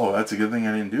 Oh, that's a good thing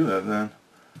I didn't do that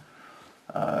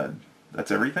then.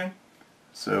 That's everything.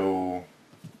 So,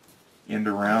 end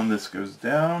around, this goes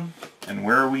down. And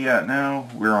where are we at now?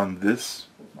 We're on this,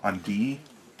 on D.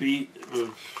 B.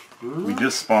 We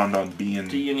just spawned on B and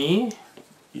D and E.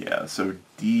 Yeah, so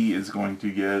D is going to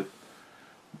get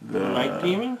the... Night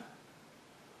Demon.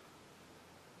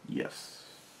 Yes.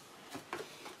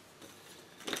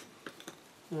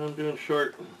 I'm doing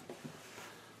short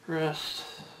rest.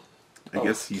 I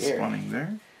guess he's Gary. spawning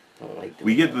there. I don't like doing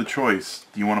We get that. the choice.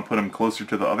 Do you want to put him closer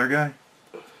to the other guy?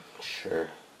 Sure.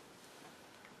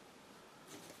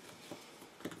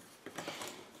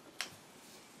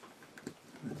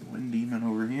 Wind Demon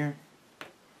over here.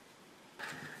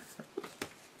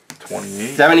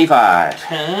 28. 75.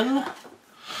 10.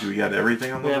 Do we got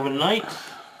everything on the We have a board? night.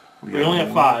 We We got only a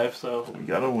have wind. 5, so We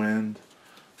got a wind.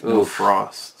 No Oof.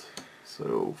 frost.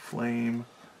 So flame,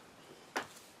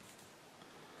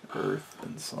 earth,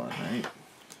 and sun, right?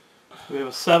 we have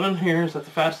a 7 here. Is that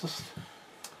the fastest?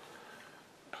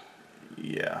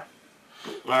 Yeah.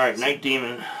 All right, Night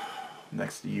Demon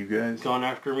Next to you guys. going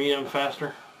after me. I'm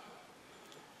faster.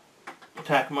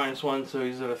 Attack -1, so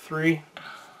he's at a 3.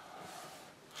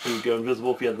 He would go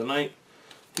invisible if he had the night.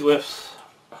 He whiffs.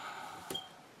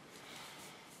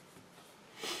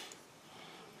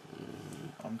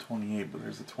 I'm 28, but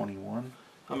there's a 21.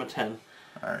 I'm a 10.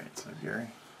 Alright, so Gary.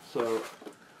 So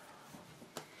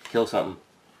Kill something.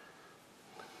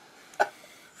 is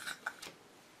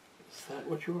that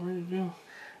what you want me to do?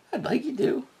 I'd like you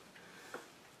to.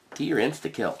 To your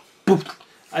insta-kill.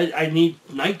 I need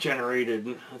night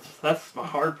generated. That's the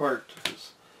hard part.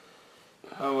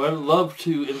 Oh, I'd love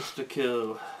to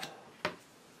insta-kill.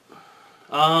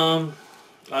 I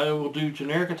will do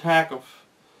generic attack of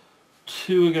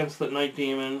 2 against that Night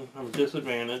Demon. I'm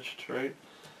disadvantaged, right?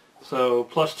 So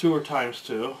 +2 or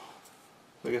 ×2.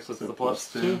 I guess it's So the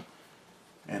 +2.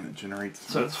 And it generates...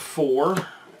 So it's 4.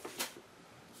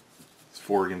 It's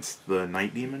 4 against the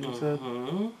Night Demon, you said?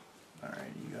 Mm-hmm.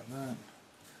 Alright, you got that.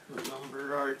 What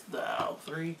number art thou?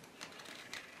 3.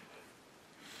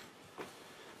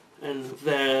 And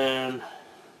then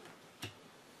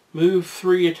move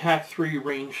 3, attack 3,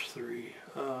 range 3.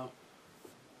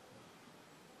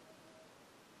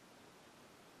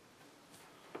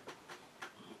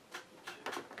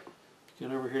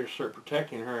 Get over here to start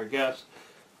protecting her, I guess.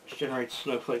 Which generates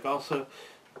Snowflake also.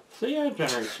 So yeah, it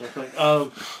generates Snowflake.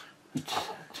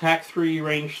 Attack 3,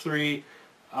 range 3.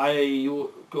 I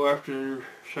will go after...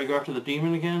 Should I go after the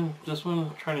demon again? This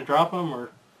one? Trying to drop him, or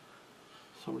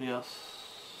somebody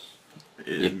else?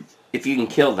 If you can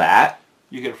kill that,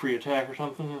 You get a free attack or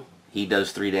something? he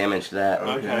does 3 damage to that.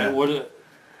 Oh. Okay, yeah. what is it?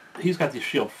 He's got the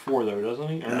shield 4 though, doesn't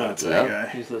he? Or No, no? it's No. that guy.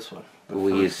 He's this one.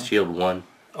 We use shield 1.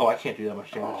 Oh, I can't do that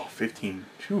much damage. Oh, 15.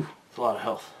 Phew. It's a lot of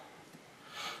health.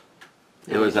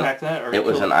 It was attack that, or It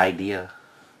was kill, an idea.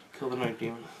 kill the Night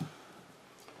Demon.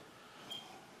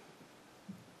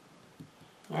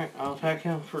 Alright, I'll attack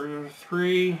him for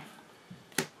 3.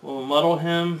 We'll muddle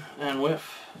him and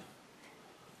whiff.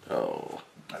 Oh.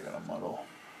 I got a muddle.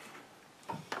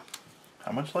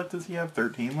 How much life does he have?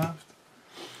 13 left?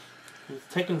 He's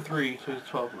taken 3, so he's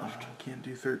 12 left. I can't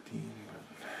do 13.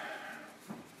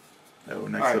 But... Oh,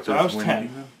 next Alright, up so I is was Wind 10.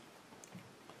 Demon.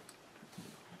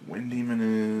 Wind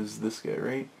Demon is this guy,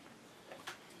 right?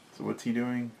 So what's he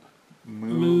doing?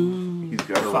 Move. He's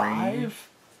got a range.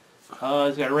 5.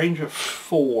 He's got a range of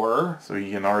 4. So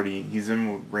he can already... He's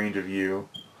in range of you.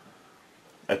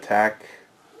 Attack.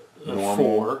 Normal.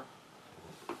 4.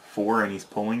 4, and he's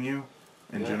pulling you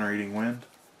and Yeah. generating wind.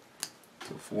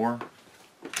 So 4.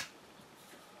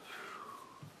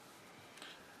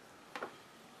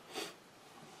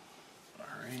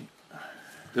 Alright.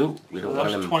 Ooh, we So don't want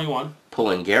that's him 21.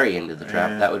 pulling Gary into the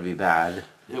trap. Yeah. That would be bad.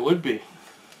 It would be.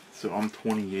 So I'm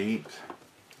 28.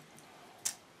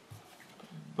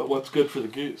 But what's good for the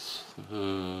goose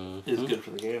Mm-hmm. is good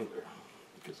for the gambler.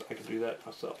 Because I can do that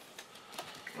myself.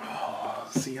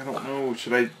 See, I don't know.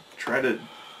 Should I try to...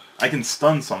 I can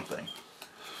stun something.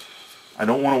 I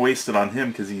don't want to waste it on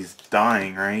him because he's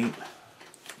dying, right?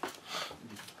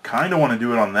 Kind of want to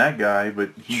do it on that guy,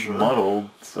 but he's Sure. muddled,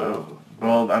 so...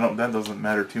 Well, I don't. That doesn't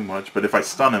matter too much. But if I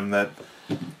stun him, that...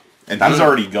 And Stun he's him.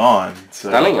 already gone, so...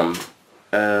 Stunning him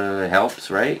helps,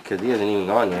 right? Because he hasn't even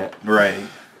gone yet. Right.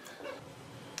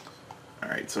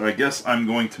 Alright, so I guess I'm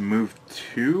going to move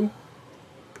 2.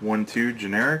 1-2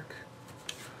 generic.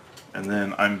 And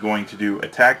then I'm going to do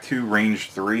attack 2,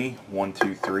 range 3.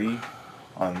 1-2-3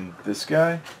 on this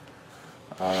guy.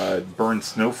 Burn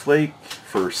Snowflake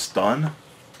for stun.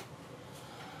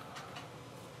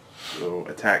 So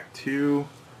attack 2.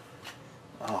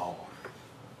 Oh.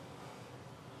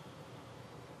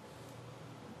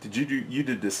 You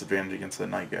did disadvantage against that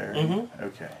night guy, right? Mm-hmm.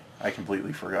 Okay. I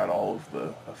completely forgot all of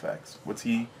the effects. What's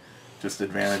he? Just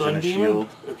advantage Sun and a demon, shield?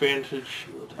 Advantage,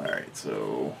 shield. Alright,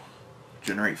 so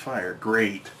generate fire.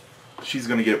 Great. She's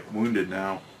gonna get wounded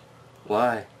now.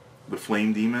 Why? The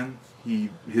flame demon,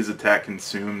 his attack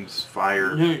consumes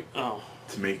fire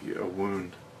to make a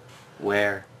wound.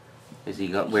 Where? Is he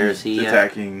go? Where is he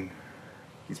attacking?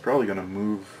 He's probably gonna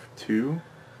move 2,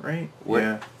 right? What?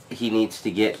 Yeah. He needs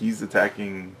to get... He's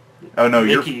attacking... Oh no,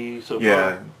 Mickey so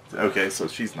yeah. far. Okay, so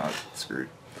she's not screwed.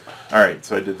 Alright,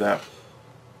 so I did that.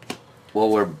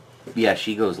 Well, yeah,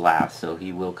 she goes last, so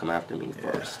he will come after me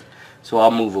first. So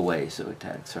I'll move away so it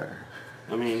attacks her.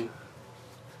 I mean,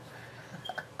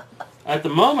 at the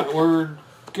moment we're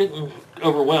getting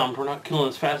overwhelmed. We're not killing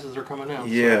as fast as they're coming out.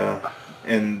 Yeah, so.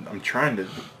 And I'm trying to...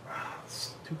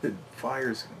 stupid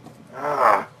fires...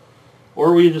 Ah!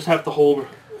 Or we just have to hold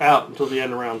out until the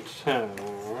end of round 10.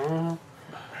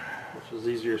 Which is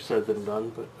easier said than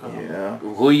done, but... yeah.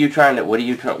 Who are you trying to... What are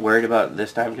you worried about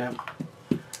this time, Jim?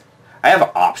 I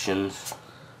have options.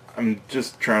 I'm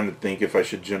just trying to think if I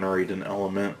should generate an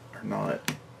element or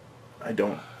not. I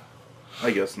don't...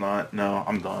 I guess not. No,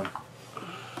 I'm done.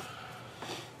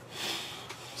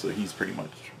 So he's pretty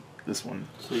much... This one...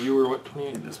 So you were, what,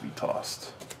 28? Can just be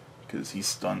tossed. Because he's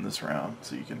stunned this round,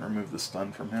 so you can remove the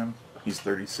stun from him. He's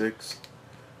 36.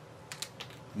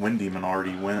 Wind Demon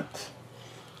already went.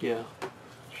 Yeah.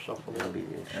 Shuffle.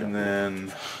 And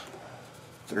then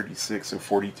 36, so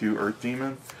 42 Earth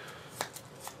Demon.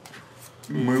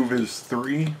 Move is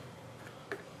 3.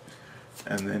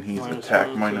 And then he's attack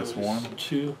 -1.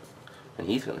 2. And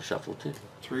he's going to shuffle too.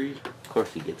 3. Of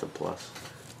course he gets a plus.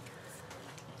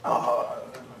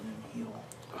 Heal.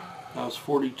 That was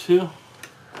 42.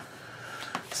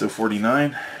 So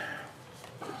 49.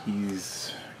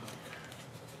 He's...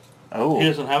 Oh. He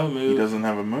doesn't have a move. He doesn't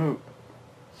have a move.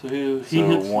 So he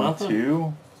hits 1, nothing.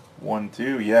 2. 1,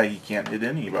 2. Yeah, he can't hit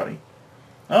anybody.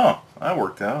 Oh, that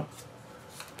worked out.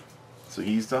 So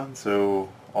he's done. So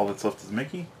all that's left is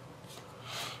Mickey.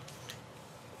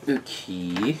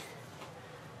 Okay.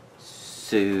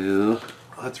 So...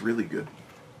 Oh, that's really good.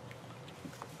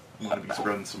 I'm going to be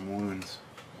spreading some wounds.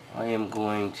 I am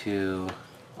going to...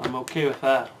 I'm okay with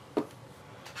that.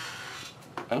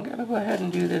 I'm going to go ahead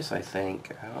and do this, I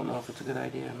think. I don't know if it's a good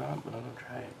idea or not, but I'm going to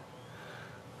try it.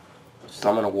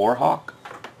 Summon a Warhawk.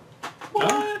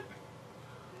 What? I'll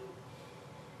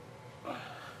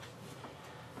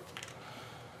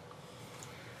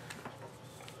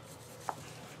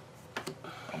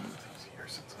move these here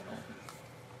since I don't...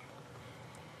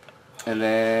 And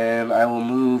then I will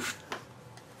move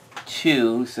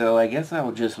 2, so I guess I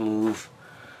will just move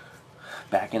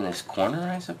back in this corner,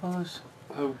 I suppose.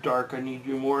 Oh, Dark, I need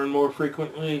you more and more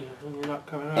frequently when you're not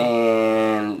coming out.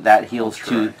 And that heals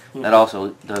 2. That also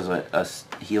does a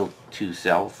heal 2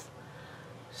 self.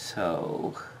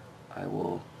 So I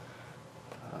will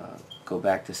go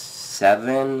back to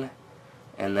 7.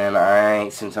 And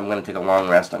then since I'm going to take a long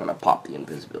rest, I'm going to pop the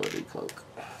invisibility cloak.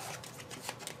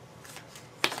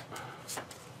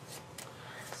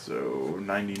 So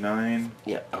 99.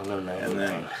 Yeah, I'll go 99. And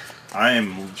then I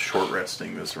am short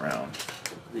resting this round.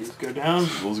 These go down.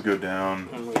 Those go down.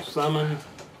 And we summon.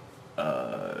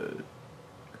 Crap.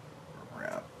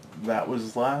 That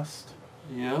was last.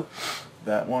 Yep.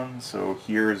 That one. So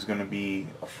here is going to be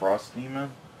a Frost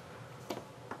Demon.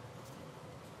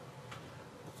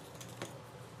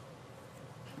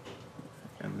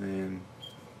 And then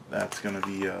that's going to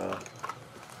be a...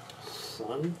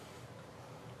 Sun.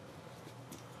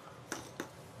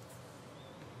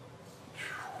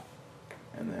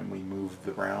 And then we move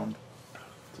the round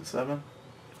to 7.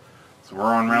 So we're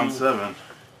on round 7.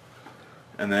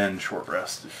 And then short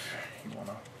rest if you want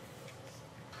to.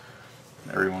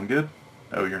 Everyone good?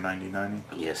 Oh, you're 90-90?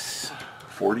 Yes.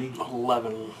 40?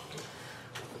 11.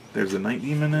 There's a Night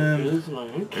Demon in. It is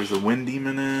night. There's a Wind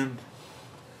Demon in.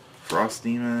 Frost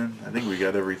Demon. I think we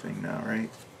got everything now, right?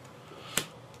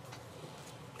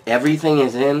 Everything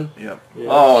is in? Yep. Yes.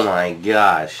 Oh my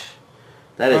gosh.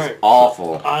 That is Alright,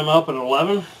 awful. So I'm up at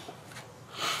 11.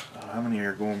 How many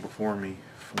are going before me?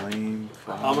 Flame,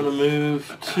 Frost. I'm going to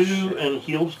move 2 and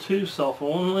heals 2 self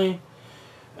only.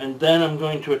 And then I'm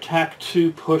going to attack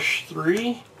 2, push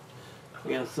 3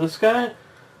 against this guy.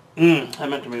 I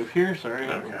meant to move here, sorry.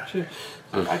 Okay.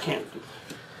 I can't.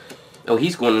 Oh,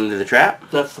 he's going into the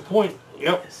trap? That's the point.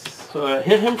 Yep. So I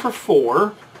hit him for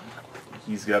 4.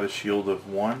 He's got a shield of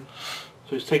 1.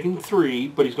 So he's taking 3,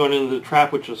 but he's going into the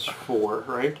trap, which is 4,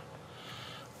 right?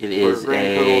 It is For a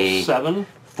grand total a of 7.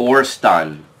 4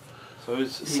 stun. So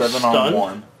he's 7 stunned, on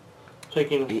 1.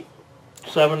 taking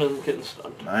 7 and getting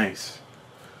stunned. Nice.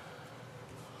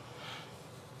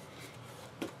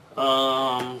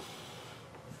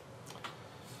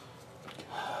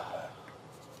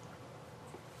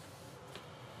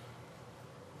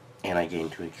 And I gain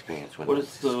 2 experience. When What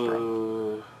it's is the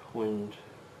sprung. wind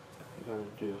you gotta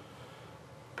do?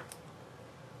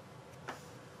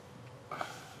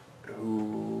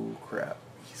 Oh, crap.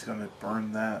 He's going to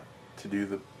burn that to do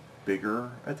the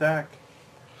bigger attack.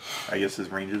 I guess his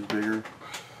range is bigger.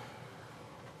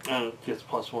 And it gets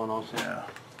 +1 also. Yeah.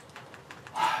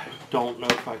 I don't know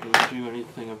if I can do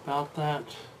anything about that.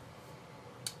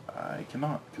 I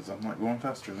cannot, because I'm not going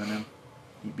faster than him.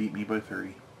 He beat me by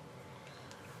 30.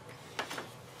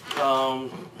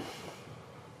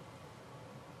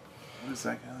 What is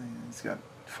that guy? He's got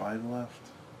 5 left.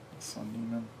 Sun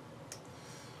Demon.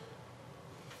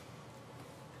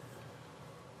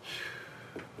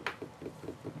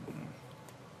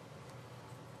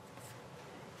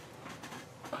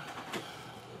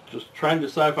 Just trying to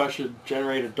decide if I should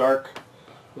generate a dark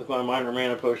with my minor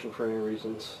mana potion for any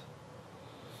reasons.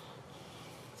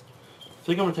 I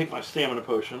think I'm going to take my stamina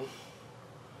potion.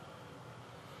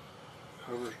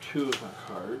 Cover 2 of my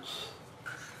cards.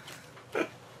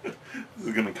 This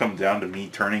is going to come down to me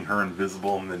turning her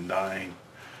invisible and then dying.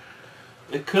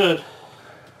 It could.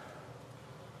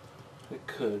 It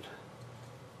could.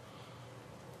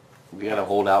 We gotta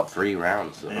hold out 3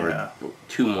 rounds. Yeah. Or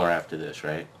 2 more after this,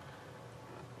 right?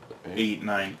 8,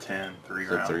 9, 10, 3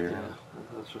 So rounds. 3 Yeah, rounds.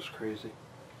 that's just crazy.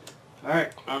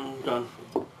 Alright, I'm done.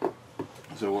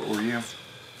 So what were you?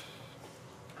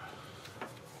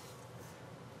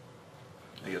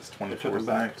 I guess I 24 took is him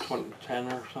the back next.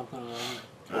 10 or something.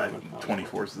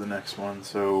 24 is the next one.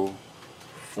 So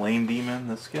Flame Demon,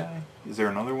 this guy. Is there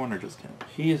another one or just him?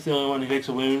 He is the only one who takes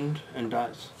a wound and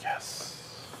dies. Yes.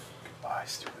 Goodbye,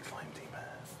 stupid Flame Demon.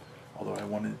 Although I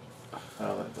wanted...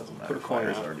 Oh, that doesn't matter. Put a coin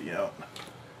Fire's out. already out.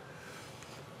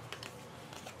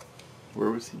 Where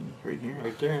was he? Right here?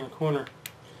 Right there in the corner.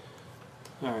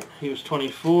 Alright, he was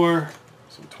 24.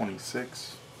 So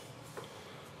 26.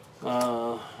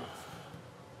 Night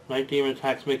Demon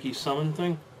attacks Mickey's summon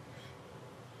thing.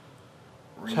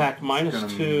 Attack It's minus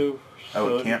gonna- 2. Oh,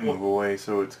 so it can't move away,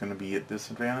 so it's going to be at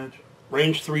disadvantage?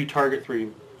 Range 3, target 3.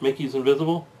 Mickey's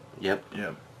invisible. Yep.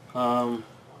 Yep.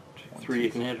 3, you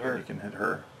can hit her. You can hit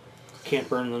her. Can't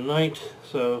burn the night,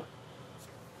 so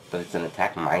But it's an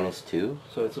attack minus 2?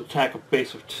 it's attack of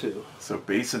base of 2. So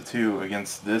base of 2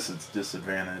 against this, it's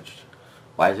disadvantaged.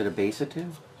 Why is it a base of 2?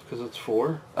 Because it's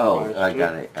 4. Oh, minus I 2.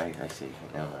 got it. I see.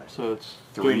 Never mind. So it's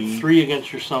 3. doing 3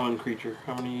 against your summon creature.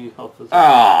 How many health is it?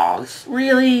 Oh,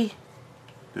 really?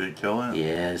 Did it kill it?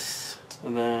 Yes.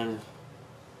 And then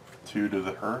 2 to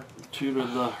the her. 2 to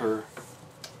the her.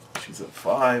 She's at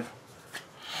 5.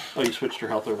 Oh, you switched her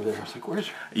health over there. I was like, where's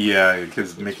her? Yeah,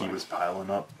 because Mickey fine. was piling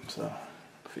up, so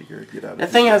figure I'd get out of That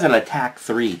here. thing has an attack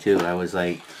 3, too. I was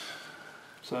like,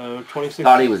 So 26.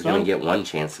 thought he was going done. to get 1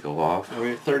 chance to go off. Are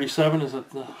we at 37? Is it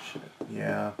the...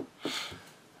 Yeah.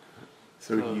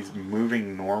 So he's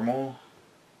moving normal?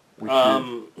 Which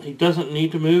He doesn't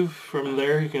need to move from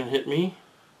there. He can hit me.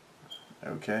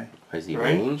 okay. Is he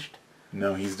Right? ranged?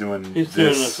 No, he's doing He's doing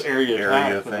this this area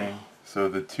attack, thing. So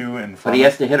the 2 in front. But he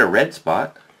has to hit a red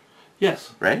spot,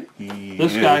 Yes. right?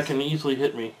 This guy can easily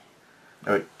hit me.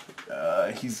 Oh,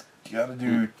 he's got to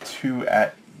do 2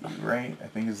 at you, right? I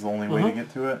think is the only way to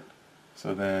get to it.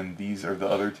 So then these are the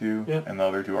other 2, Yep. and the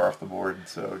other 2 are off the board.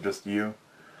 So just you.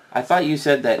 I thought you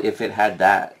said that if it had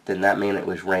that, then that meant it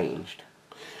was ranged.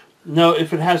 No,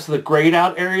 if it has the grayed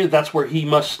out area, that's where he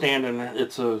must stand, and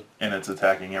it's a... And it's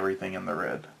attacking everything in the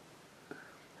red.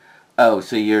 Oh,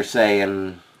 so you're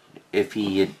saying if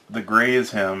he... The gray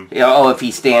is him. Oh, if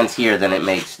he stands here, then it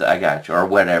makes... I got you. Or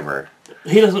whatever.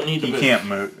 He doesn't need to He move. can't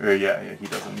move. Yeah, he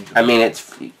doesn't need to I move. mean,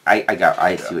 it's...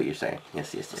 I see what you're saying.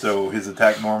 Yes. So his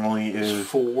attack normally It's is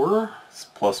 4,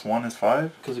 +1 is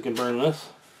 5. because he can burn this.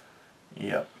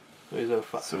 Yep. So he's at a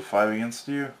 5. So 5 against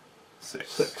you.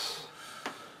 6. 6.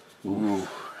 Ooh. Is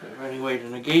there any way to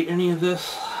negate any of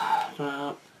this?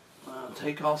 I'll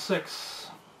take all 6.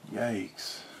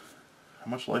 Yikes.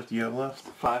 How much life do you have left?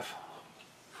 5.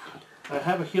 I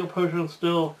have a heal potion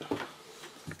still.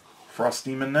 Frost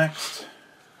Demon next.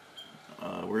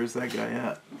 Where's that guy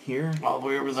at? Here? All the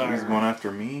way over So there. he's going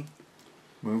after me.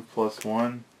 Move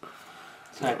 +1.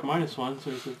 Attack -1,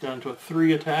 so he's down to a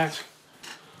 3 attack.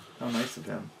 How nice of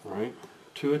him. Right.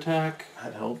 2 attack.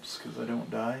 That helps because I don't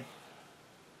die.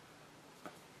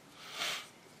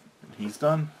 And he's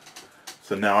done.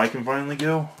 So now I can finally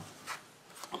go.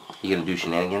 You gonna do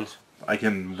shenanigans? I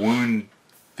can wound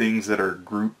things that are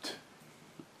grouped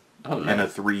Oh, in a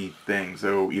nice. 3 thing.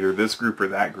 So either this group or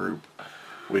that group.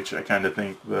 Which I kind of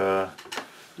think the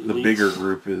Elites. bigger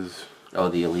group is... Oh,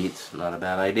 the elites. Not a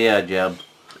bad idea, Jeb.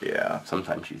 Yeah.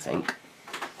 Sometimes you think.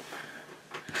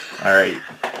 Alright.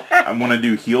 I'm going to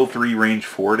do heal 3, range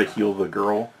 4 to heal the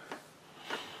girl.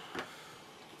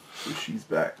 So she's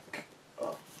back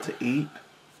up to 8.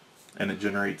 And it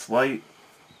generates light.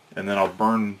 And then I'll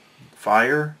burn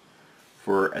fire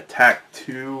for attack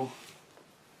 2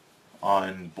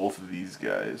 on both of these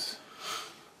guys.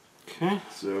 Okay.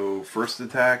 So first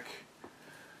attack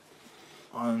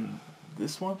on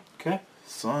this one. Okay.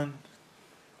 Sun.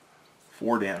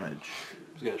 4 damage.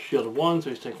 He's got a shield of 1, so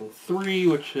he's taking 3,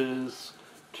 which is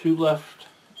 2 left.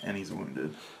 And he's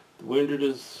wounded. The wounded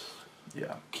is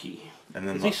Yeah. key. And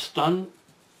then Is he stunned?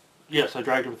 Yes, I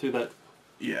dragged him through that.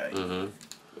 yeah, Mm-hmm.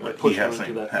 but Push he him into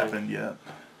hasn't that happened yet.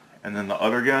 And then the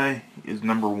other guy is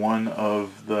number 1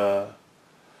 of the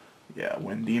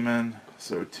Wind Demon.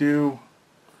 So 2,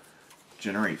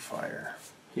 generate fire.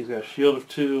 He's got a shield of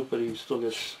 2, but he still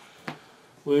gets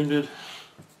wounded.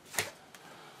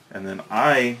 And then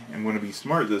I am going to be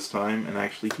smart this time and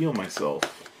actually heal myself.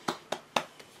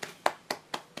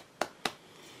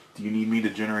 Do you need me to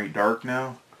generate dark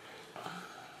now?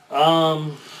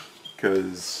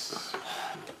 Because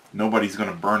nobody's going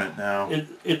to burn it now.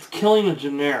 It's killing a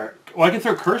generic. Well, I can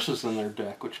throw curses in their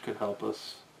deck, which could help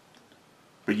us.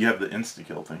 But you have the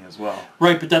insta-kill thing as well.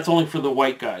 Right, but that's only for the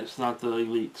white guys, not the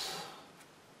elites.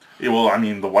 Yeah, well, I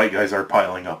mean, the white guys are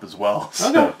piling up as well. So,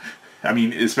 Okay. I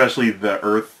mean, especially the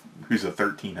Earth, who's a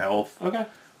 13 health. Okay.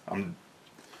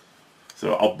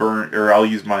 So I'll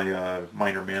use my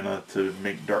minor mana to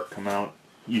make dark come out.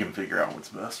 You can figure out what's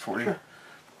best for you. Sure.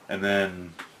 And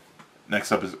then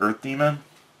next up is Earth Demon.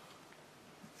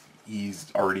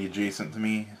 He's already adjacent to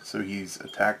me, so he's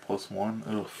attack +1.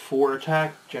 Ugh. 4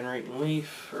 attack, generating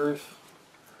leaf, earth.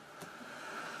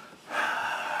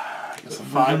 I guess I'm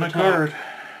 5 losing a attack. card.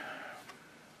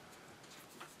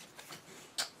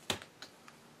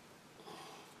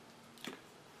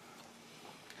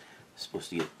 Supposed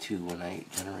to get 2 when I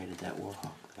generated that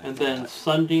Warhawk. And then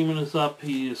Sun Demon is up.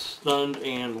 He is stunned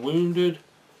and wounded.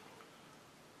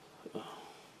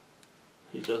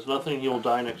 He does nothing. He will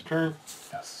die next turn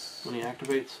Yes. when he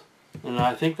activates. And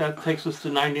I think that takes us to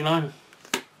 99.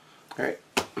 Alright,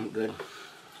 I'm good.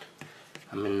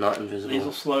 I'm in not These will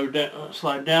invisible.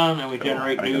 slide down, and we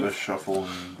generate I new. gotta shuffle,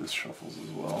 and this shuffles as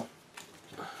well.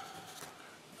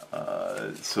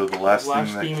 So the last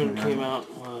thing that demon came out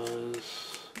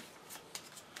was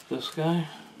this guy.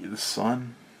 the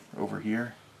sun over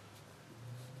here.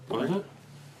 What is it?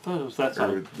 I thought it was that Or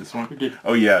side. this one? We did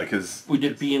Oh yeah, because we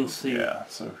did B and C. yeah.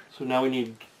 So So now we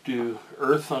need to do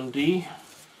Earth on D.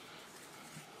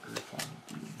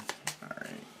 all right.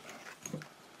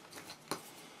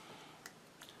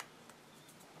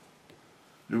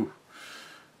 Ooh,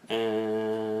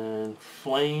 And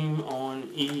Flame on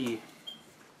E.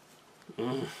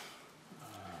 Mm.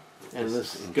 And This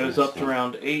this is goes up to interesting.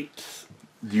 round 8.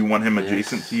 do you want him Yes.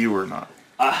 adjacent to you or not?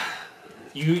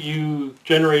 You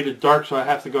generated dark, so I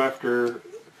have to go after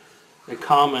a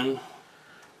common.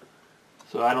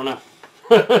 So I don't know.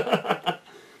 That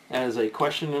is a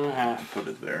question and a half. Put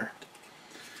it there.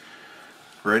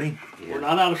 Ready? We're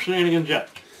not out of shenanigans yet.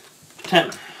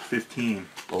 10. 15.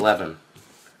 11.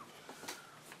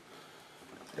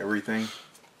 Everything.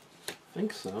 I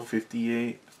think so.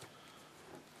 58.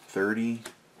 30.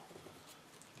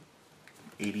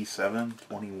 87.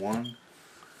 21.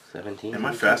 17. Am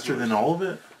I faster than all of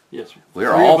it? Yes.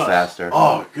 We're 3 all of us. faster.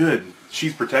 Oh, good.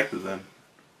 She's protected then.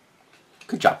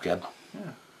 Good job, Jeb.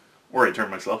 Or I turn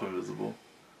myself invisible.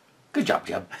 Good job,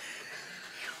 Jeb.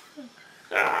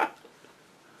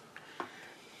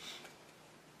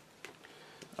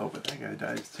 Oh, but that guy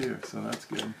dies too, so that's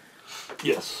good.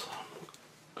 Yes.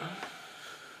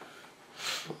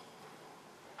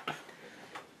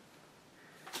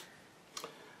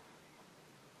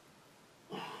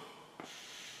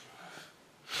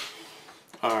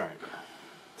 Alright.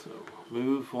 So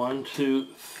move 1, 2,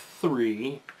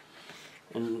 3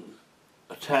 and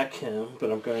attack him,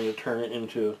 but I'm going to turn it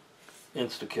into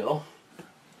insta-kill.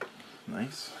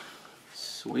 Nice.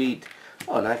 Sweet.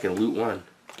 Oh, and I can loot 1.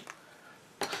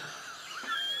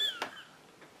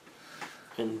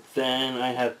 And then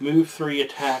I have move 3,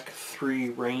 attack 3,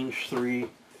 range 3,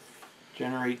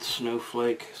 generate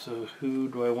snowflake. So who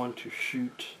do I want to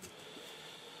shoot?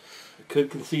 I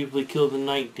could conceivably kill the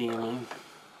night demon,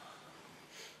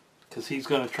 because he's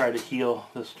going to try to heal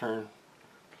this turn.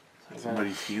 So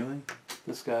Somebody's healing?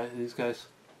 this guy, these guys.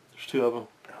 There's 2 of them.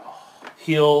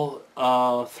 Heal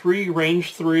 3,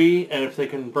 range 3, and if they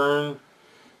can burn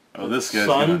This guy's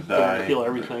sun, gonna they're die. gonna heal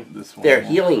everything. This one They're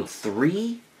won't. healing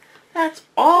 3? That's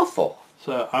awful.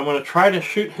 So I'm going to try to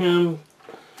shoot him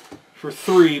for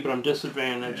 3, but I'm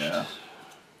disadvantaged. Yeah.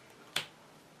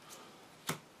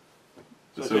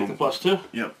 So I take the +2.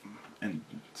 Yep. And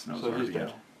Snow's So he's already dead.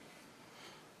 out.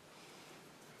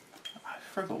 I,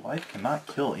 for the life, cannot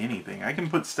kill anything. I can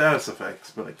put status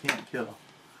effects, but I can't kill.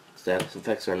 Status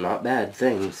effects are not bad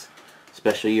things,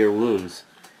 especially your wounds.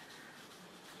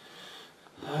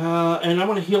 And I'm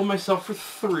going to heal myself for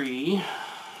 3.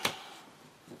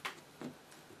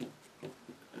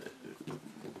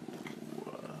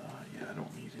 Yeah, I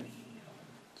don't need any.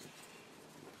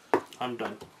 I'm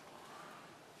done.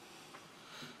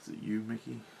 Is it you,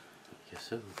 Mickey? Guess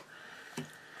so.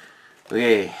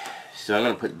 Okay, so I'm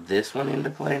going to put this one into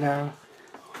play now.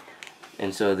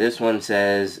 And so this one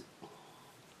says,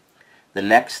 the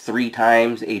next 3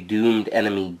 times a doomed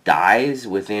enemy dies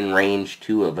within range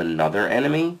 2 of another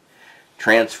enemy,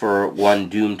 transfer 1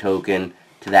 doom token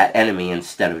to that enemy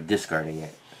instead of discarding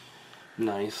it.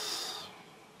 Nice.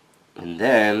 And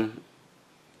then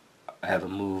I have a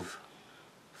move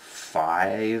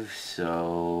 5,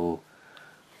 so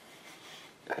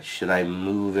should I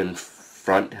move in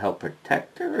front to help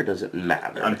protect her, or does it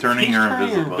matter? I'm turning He's her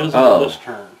turning invisible. Oh. this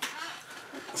turn.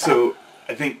 So,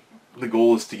 I think the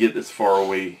goal is to get as far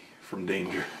away from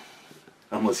danger.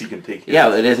 Unless he can take it.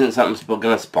 Yeah, it isn't something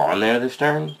going to spawn there this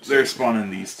turn? They're spawning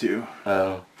these 2.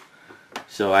 Oh.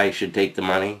 So I should take the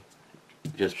money?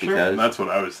 Just Sure. because? That's what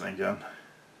I was thinking.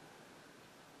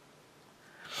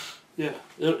 Yeah,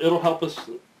 it'll help us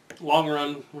long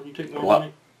run when you take more What?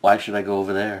 money. Why should I go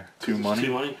over there? 2 money.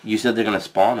 2 money. You said they're going to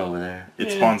spawn over there. It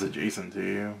Yeah. spawns adjacent to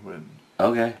you, but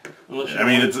Okay. Unless you I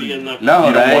mean, want it's to be in the... No,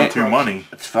 you don't that- want 2 money.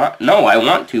 It's fine. No, I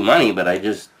want 2 money, but I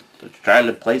just was trying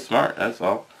to play smart, that's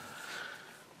all.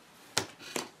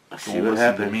 Let's see Don't what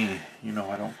listen to happens. me. You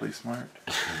know I don't play smart.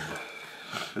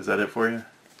 Is that it for you?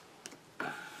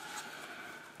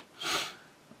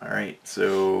 Alright,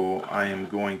 so I am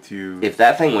going to... If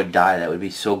that thing would die, that would be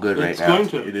so good right It's now. going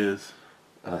to. It is.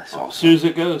 Oh, that's As awesome. soon as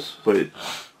it goes. But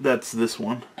that's this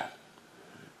one.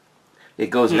 It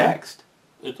goes Yeah. next.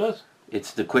 It does.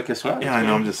 It's the quickest one. Yeah, I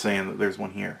know. I'm just saying that there's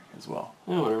one here as well.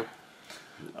 Yeah, whatever.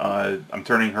 I'm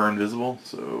turning her invisible,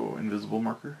 so invisible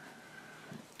marker.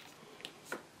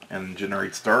 And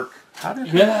generates dark. How did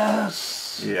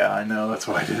Yes! Yeah, I know. That's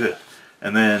why I did it.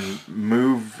 And then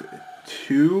move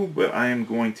 2, but I am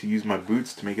going to use my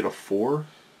boots to make it a 4.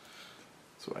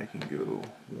 So I can go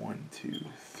 1, 2,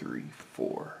 3,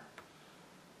 4.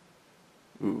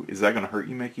 Ooh, is that going to hurt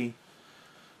you, Mickey?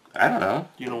 I don't know.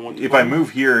 You don't want to If I move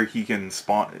here, he can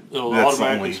spawn. It'll That's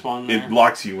automatically only, spawn there. It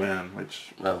locks you in,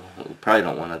 which... Well, you probably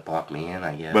don't want to block me in,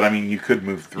 I guess. But I mean, you could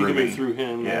move through You can me. move through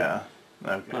him. Yeah.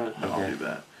 Okay. Right. I'll Okay. do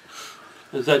that.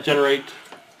 Does that generate...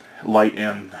 Light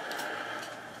and...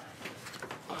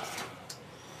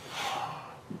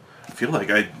 I feel like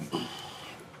I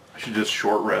should just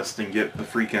short rest and get the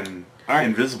freaking Alright.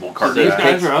 invisible So card these back.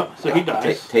 guys are up, so he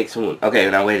dies. Takes a wound. Okay,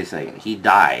 now wait a second. He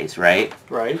dies, right?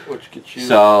 Right, which gets you...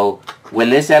 So, when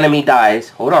this enemy dies,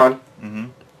 hold on. Mm-hmm.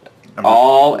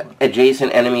 All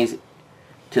adjacent enemies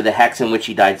to the hex in which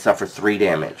he died suffer 3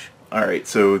 damage. Alright,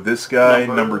 so this guy,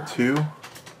 Number- number 2,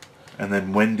 and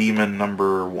then Wind Demon,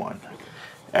 number 1.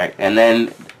 Alright, and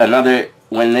then another,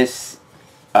 when this,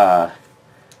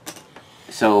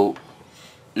 so,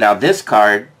 now this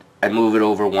card, I move it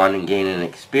over 1 and gain an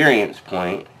experience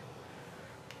point,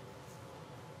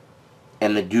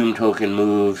 and the Doom token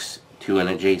moves to an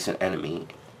adjacent enemy.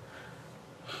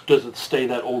 Does it stay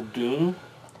that old Doom?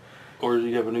 Or do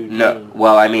you have a new No, Doom?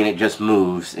 well, I mean, it just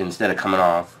moves instead of coming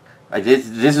off. Like this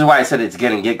is why I said it's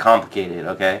gonna get complicated,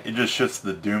 okay? It just shifts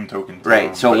the Doom token to Right,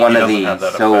 him, so but one he of doesn't these, have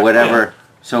that so effect. whatever,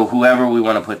 so whoever we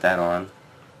want to put that on.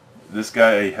 This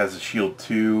guy has a shield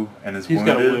 2 and is He's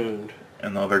wounded. got a wound.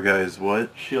 And the other guy is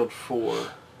what? Shield 4.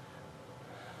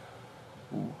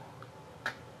 Ooh.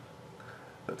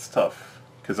 That's tough.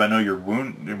 Because I know you're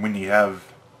wounded when you have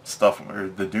stuff, or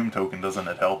the Doom token, doesn't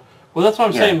it help? Well, that's what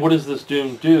I'm Yeah. saying. What does this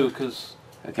Doom do? Because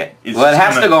Okay, It's well, it just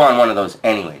has gonna- to go on one of those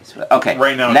anyways. Okay,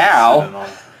 Right now, it's sitting now, on-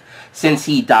 since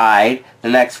he died, the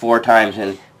next 4 times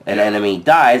an enemy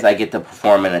dies, I get to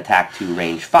perform an attack 2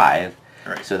 range 5.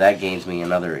 Right. So that gains me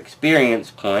another experience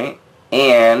point,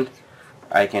 and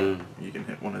I can, You can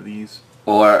hit one of these.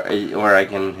 or I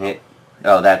can hit.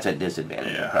 Oh, that's at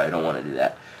disadvantage. Yeah. I probably don't want to do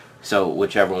that. So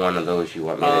whichever one of those you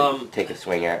want me to take a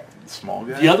swing at. Small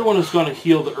guy. The other one is going to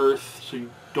heal the earth, so you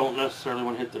don't necessarily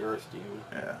want to hit the earth demon.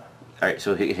 Yeah. All right,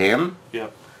 so hit him.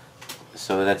 Yep.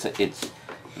 So it's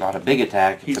not a big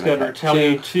attack. It's He's an got to attack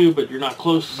retaliate 2, but you're not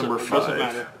close, Number so it doesn't 5.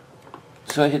 matter.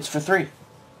 So it hits for 3.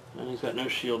 And he's got no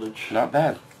shieldage. Not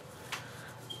bad.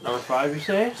 Number 5, you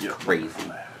say? Yep. Crazy.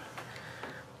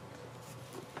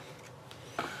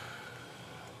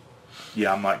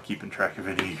 Yeah, I'm not keeping track of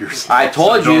any of your stuff. I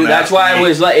told so you. don't That's ask why I me.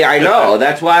 was like, I know.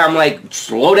 That's why I'm like,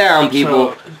 slow down,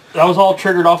 people. So, that was all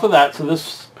triggered off of that, so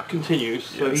this continues.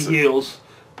 So Yeah, he so heals,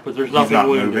 but there's He's nothing not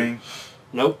wounded. moving.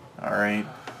 Nope. All right.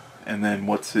 And then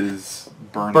what's his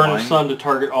burn Burn line? the sun to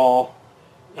target all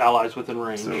allies within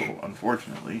range. So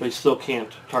unfortunately. But he still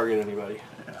can't target anybody.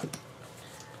 Yeah.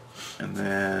 And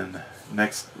then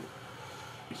next,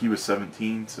 he was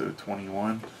 17, so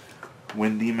 21.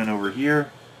 Wind demon over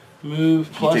here. Move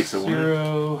He plus takes a wound.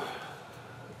 0.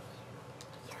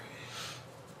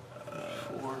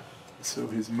 4. So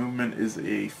his movement is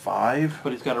a 5.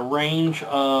 But he's got a range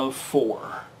of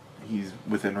 4. He's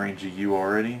within range of you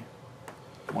already.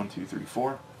 1, 2, 3,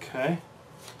 4. Okay.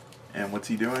 And what's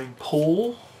he doing?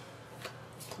 Pull.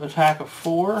 Attack of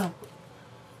 4.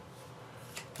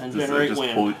 And Does that generate just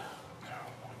wind. pull- 1,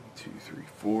 2, 3,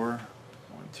 4.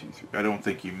 1, 2, 3. I don't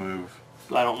think you move.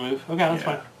 I don't move. Okay, that's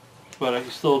Yeah. fine. But he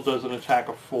still does an attack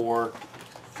of 4.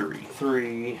 3.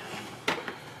 3.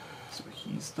 So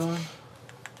he's done.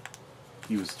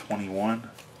 He was 21.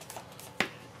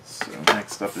 So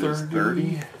next up is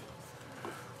 30.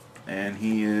 And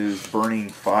he is burning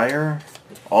fire.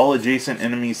 All adjacent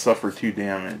enemies suffer 2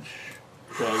 damage.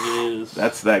 That is...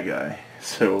 That's that guy.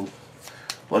 So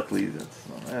luckily that's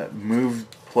not that. Move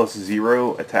plus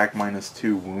 0, attack minus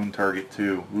 2, wound target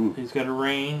 2. Ooh. He's got a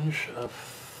range of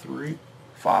 3.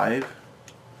 5.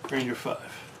 Range of 5.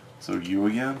 So you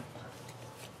again.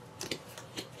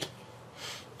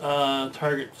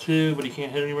 Target 2, but he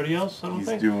can't hit anybody else, I don't He's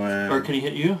think. doing Or can he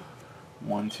hit you?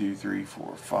 1, 2, 3,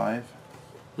 4, 5.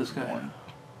 This guy. 1.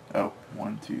 Oh,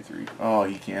 1, 2, 3. Oh,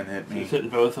 he can't hit me. He's hitting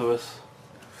both of us.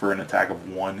 For an attack of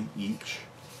 1 each.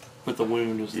 But the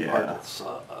wound is the Yeah. part that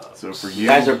sucks. So for You you,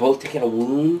 guys are both taking a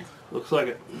wound. Looks like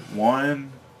it.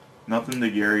 1, nothing to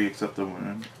Gary except the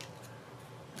wound.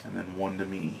 And then 1 to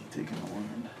me, taking the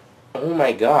wound. Oh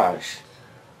my gosh.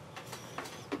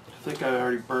 I think I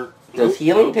already burnt. Does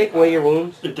healing take away your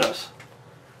wounds? It does.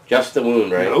 Just the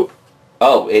wound, right? Nope.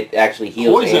 Oh, it actually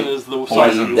heals. Poison and is the one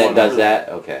size you that want does to- that.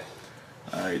 Okay.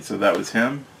 Alright, so that was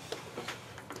him.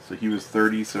 So he was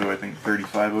 30, so I think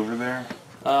 35 over there.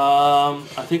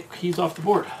 I think he's off the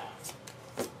board.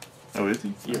 Oh, is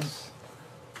he? Yes.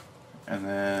 And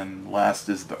then last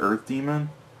is the Earth Demon.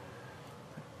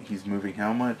 He's moving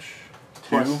how much? 2?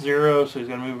 Plus 0, so he's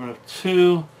got a movement of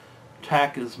 2.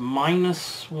 Attack is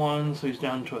minus 1, so he's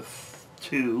down to a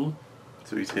 2.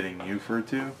 So he's hitting you for a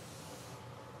 2.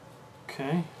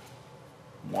 Okay.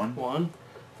 1. 1.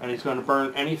 And he's going to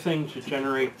burn anything to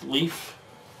generate leaf.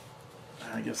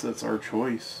 I guess that's our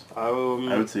choice. I I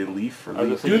would say leaf for was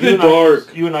leaf. gonna say, Do the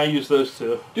dark. You and I use those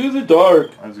two. Do the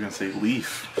dark. I was gonna say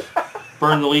leaf.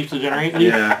 Burn the leaf to generate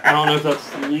leaf? Yeah. I don't know if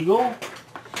that's legal.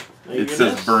 Maybe It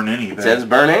says is. burn anything. It says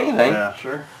burn anything. Yeah.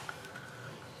 Sure.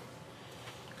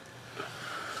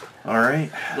 Alright.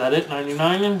 Is that it?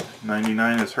 99?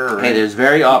 99 is her, right? Hey, there's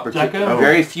Deco?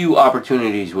 very few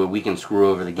opportunities where we can screw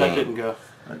over the That game. didn't go.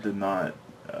 That did not.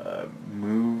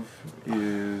 Move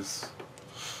is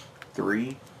 3.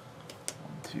 1,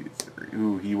 2, 3.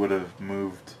 Ooh, he would have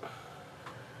moved.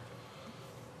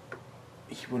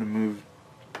 He would have moved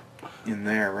in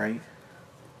there, right?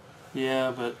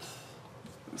 Yeah, but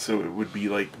So it would be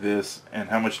like this. And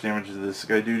how much damage does this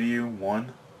guy do to you?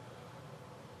 1?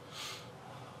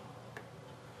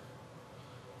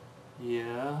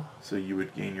 yeah. So you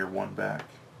would gain your 1 back.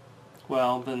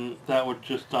 Well, then that would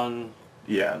just done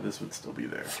Yeah, this would still be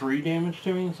there. 3 damage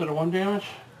to me instead of 1 damage?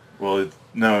 Well,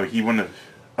 no, he wouldn't have...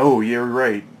 Oh, yeah,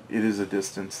 right. It is a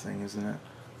distance thing, isn't it?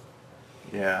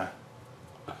 Yeah.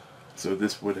 So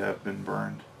this would have been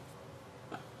burned.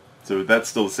 So that's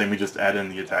still the same. We just add in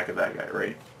the attack of that guy,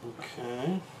 right?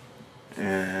 Okay.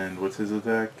 And what's his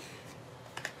attack?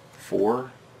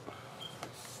 4?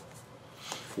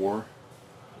 4?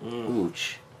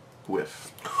 Ooch.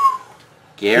 Whiff.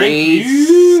 Gary Thank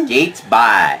you. skates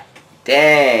by.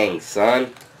 Dang,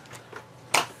 son.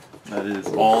 That is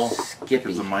all Skippy.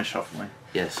 because of my shuffling.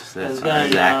 Yes, that's And then,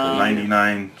 exactly.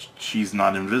 99, she's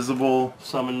not invisible.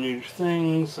 Summon new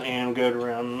things and go to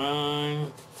round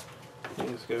 9.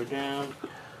 Things go down.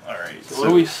 Alright, So what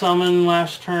did we summon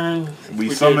last turn? we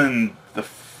summoned the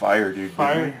fire dude,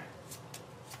 Fire? didn't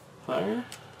Fire?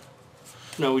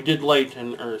 No, we did light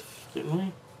and earth, didn't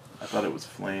we? I thought it was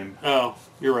flame. Oh,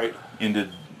 you're right. We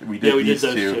did we did these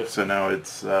those two, two. so now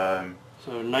it's So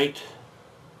night.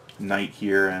 night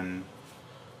here and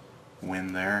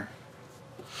wind there.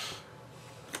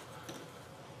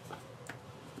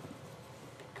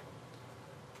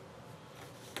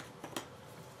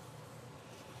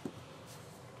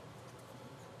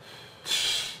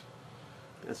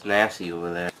 It's nasty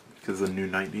over there. Because the new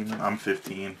night demon. I'm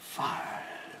 15.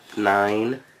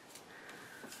 9.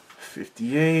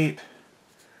 58.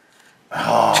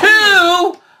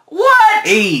 Oh, 2? What?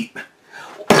 8.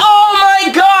 Oh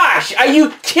my gosh! Are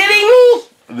you kidding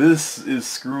me? This is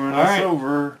screwing us Alright.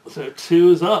 over. So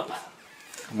 2 is up.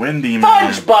 Wind demon.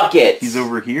 Fudge buckets! He's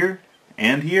over here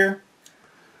and here.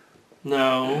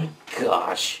 No,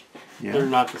 Gosh. Yeah. they're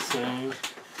not the same.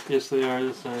 Yes, they are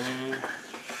the same.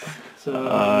 So,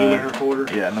 numeric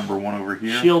order. Yeah, number 1 over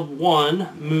here. Shield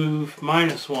 1, move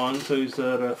 -1, so he's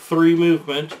at a 3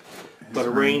 movement, but a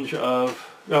range of...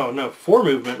 Oh, no, 4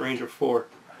 movement, range of 4.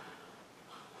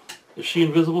 Is she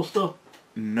invisible still?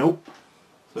 Nope.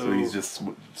 So he's just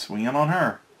swinging on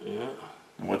her. Yeah.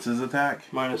 And what's his attack?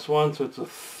 -1, so it's a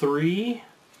 3.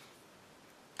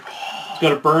 It's got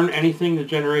to burn anything to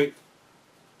generate...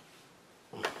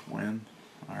 Wind.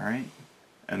 Alright.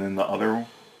 And then the other one.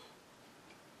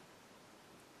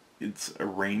 It's a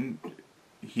range.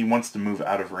 He wants to move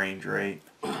out of range, right?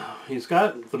 He's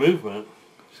got the movement.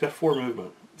 He's got 4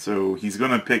 movement. So he's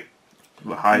going to pick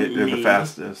the highest, or the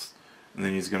fastest. And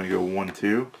then he's going to go 1,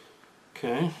 2.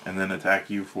 Okay. And then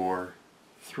attack you for...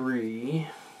 3.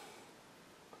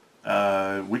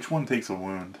 Which one takes a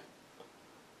wound?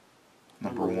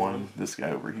 Number 1. This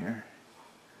guy over here.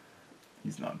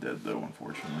 He's not dead though,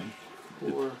 unfortunately.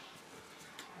 4.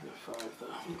 5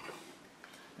 though.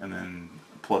 And then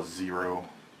plus 0.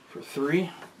 For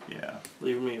 3. Yeah.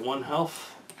 Leaving me at 1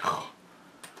 health.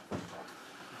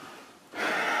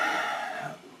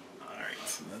 Alright,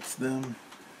 so that's them.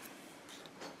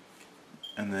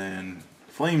 And then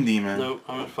Flame Demon. Nope,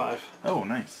 I'm at 5. Oh,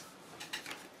 nice.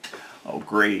 Oh,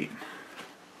 great.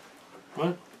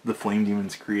 What? The Flame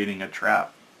Demon's creating a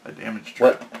trap. A damage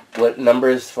trap. What number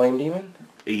is Flame Demon?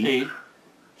 8.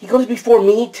 He goes before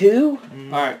me too?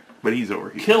 Alright. But he's over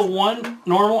here. Kill 1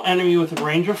 normal enemy with a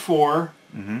range of 4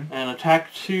 Mm-hmm. and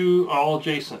attack 2 all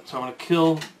adjacent. So I'm going to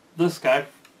kill this guy.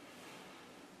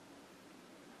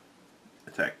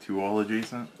 Attack 2 all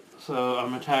adjacent. So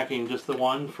I'm attacking just the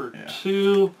 1 for Yeah.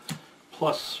 2.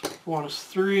 Plus 1 is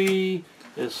 3.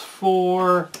 Is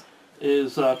 4.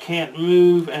 Is can't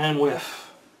move and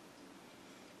whiff.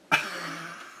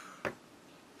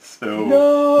 So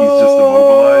he's just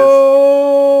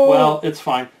immobilized. Well, it's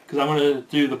fine. Because I'm going to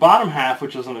do the bottom half,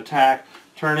 which is an attack,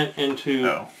 turn it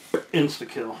into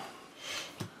insta-kill.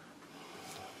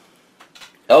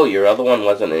 Oh, your other one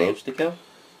wasn't an insta-kill?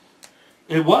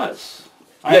 It was.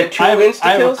 You had 2 I have a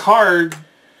insta-kills? card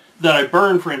that I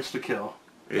burned for insta-kill.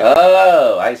 Yeah.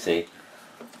 Oh, I see.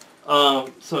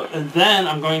 So, and then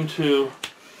I'm going to,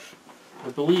 I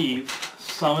believe,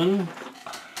 summon.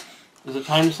 Is it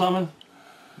time to summon?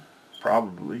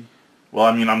 Probably. Well,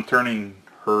 I mean, I'm turning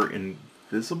her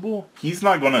invisible. He's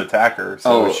not going to attack her,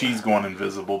 so she's going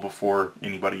invisible before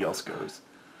anybody else goes.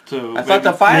 So I thought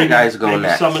the fire guys go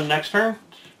next. Summon next turn?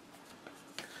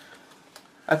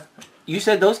 You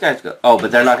said those guys go... Oh, but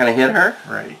they're not going to hit her?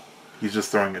 Right. He's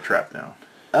just throwing a trap down.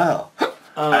 Oh.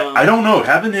 I don't know.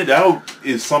 Having it out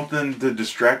is something to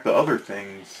distract the other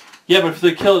things. Yeah, but if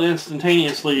they kill it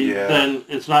instantaneously, Yeah. then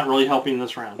it's not really helping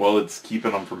this round. Well, it's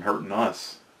keeping them from hurting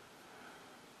us.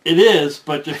 It is,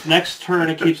 but if next turn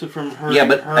it keeps it from hurting Yeah,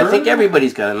 but her... I think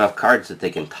everybody's got enough cards that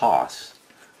they can toss.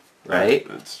 Right?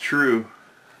 That's true.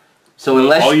 So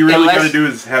unless... All you really got to do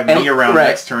is have me around right.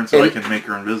 next turn so I can make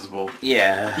her invisible.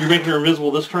 Yeah. You're making her invisible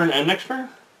this turn and next turn?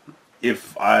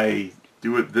 If I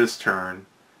do it this turn,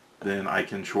 then I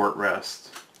can short rest.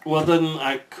 Well, then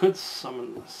I could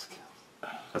summon the skeleton.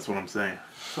 That's what I'm saying.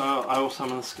 So I will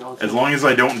summon the skeleton. As long as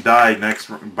I don't die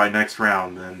by next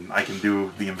round, then I can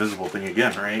do the invisible thing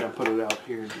again, right? I'll put it out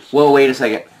here. Just... Well, wait a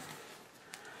second.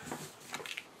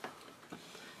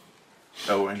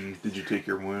 Oh, and did you take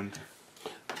your wound?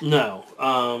 No.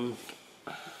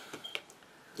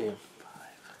 Damn.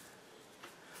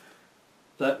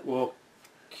 That will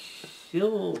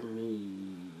kill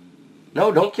me.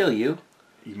 No, don't kill you.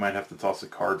 You might have to toss a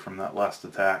card from that last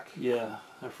attack. Yeah,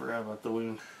 I forgot about the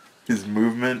wound. His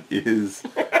movement is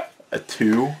a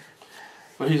 2.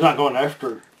 But he's not going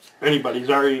after anybody. He's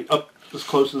already up as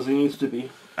close as he needs to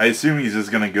be. I assume he's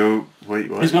just gonna go. Wait,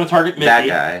 what? He's going to target Mickey. That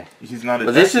guy. He's not.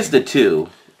 Well, this is the 2.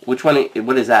 Which one?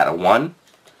 What is that? A 1?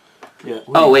 Yeah.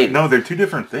 Oh wait. No, they're two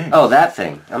different things. Oh, that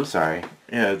thing. I'm sorry.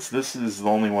 Yeah, this is the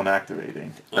only one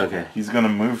activating. Okay. He's gonna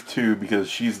move 2 because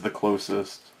she's the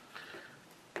closest,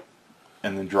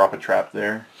 and then drop a trap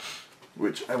there,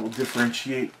 which I will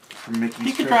differentiate from Mickey's.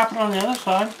 He could trap. drop it on the other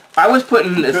side. I was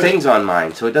putting the things on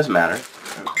mine, so it doesn't matter.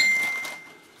 Okay.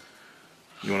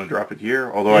 You want to drop it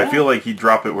here? Although I feel like he'd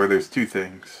drop it where there's 2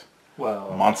 things.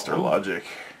 Well, Monster logic.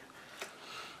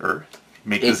 Or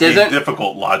make It this game doesn't-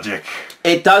 difficult logic.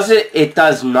 It doesn't. It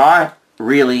does not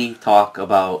really talk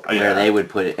about Yeah. where they would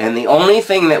put it. And the only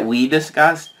thing that we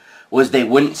discussed was they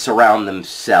wouldn't surround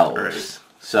themselves. Right.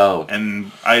 So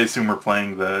And I assume we're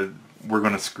playing we're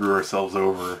going to screw ourselves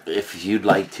over if you'd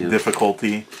like to,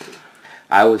 difficulty.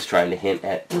 I was trying to hint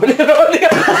at put it on the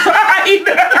other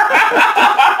side.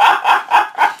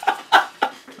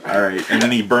 Alright, and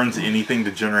then he burns anything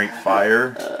to generate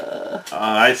fire.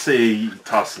 I say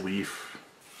toss leaf.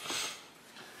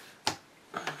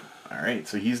 Alright,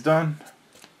 so he's done.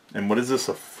 And what is this,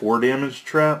 a 4 damage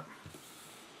trap?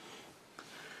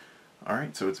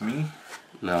 Alright, so it's me.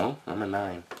 No, I'm a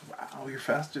 9. Wow, you're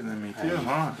faster than me too,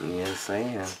 huh? Yes, I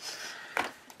am.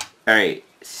 Alright,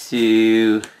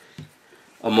 so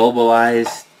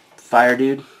immobilize fire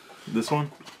dude. This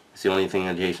one? It's the only thing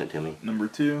adjacent to me. Number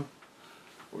 2.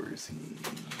 Where is he?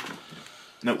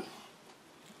 Nope.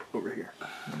 Over here.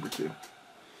 Number 2.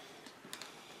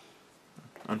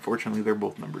 Unfortunately, they're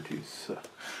both number 2s. So.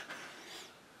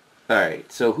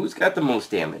 Alright, so who's got the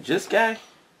most damage? This guy?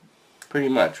 Pretty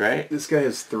much, right? This guy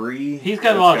has 3. He's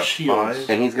got a lot of shields. 5.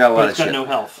 And he's got a lot But of he's got shit. no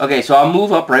health. Okay, so I'll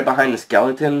move up right behind the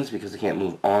skeletons because I can't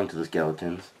move on to the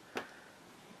skeletons.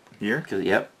 Here?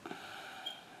 Yep.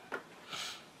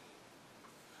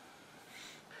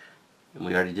 And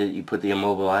we already did. You put the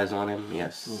immobilize on him?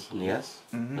 Yes. Mm-hmm. Yes?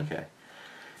 Mm-hmm. Okay.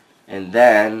 And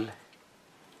then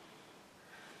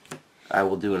I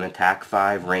will do an attack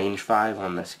 5, range 5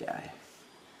 on this guy.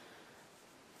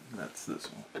 That's this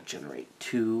one. Generate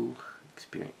 2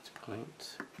 experience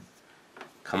points.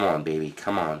 Come on, baby.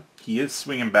 Come on. He is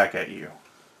swinging back at you.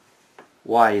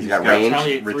 Why? He's got range?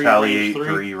 Retaliate 3, range Retaliate 3.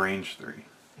 3, range 3.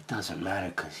 It doesn't matter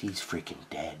because he's freaking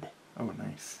dead. Oh,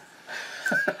 nice.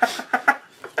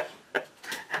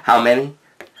 How many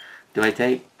do I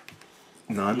take?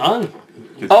 None? None.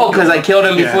 Oh, because I killed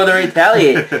him before the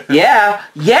retaliate. Yeah,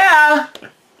 yeah.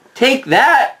 Take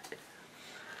that.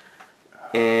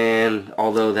 And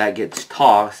although that gets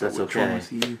tossed, that's Which one okay. was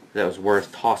he? That was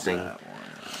worth tossing. That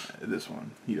one. This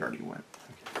one. He already went.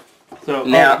 So,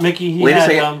 Now, Mickey, he wait a had,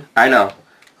 second. I know.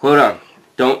 Hold on.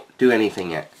 Don't do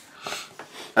anything yet.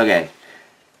 Okay.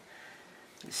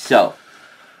 So,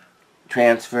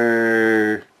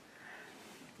 transfer.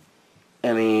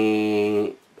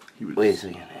 Enemy. He was Wait a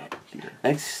second. here.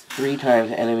 Next 3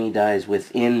 times enemy dies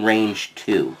within range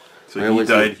 2. So Where he was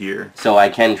died here. So I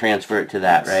can transfer it to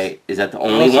that, Yes. right? Is that the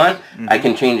only Also- one? I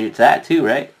can change it to that too,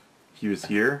 right? He was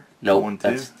here. Nope. 1, 2.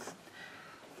 That's,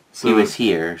 So he was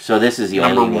here. So this is the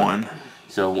number only one. 1.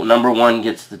 So number 1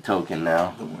 gets the token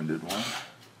now. The wounded one.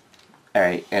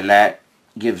 Alright, and that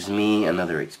gives me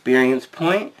another experience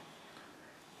point.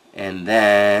 And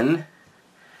then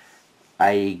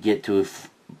I get to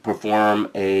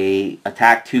perform a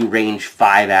attack 2 range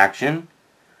 5 action.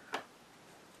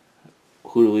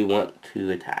 Who do we want to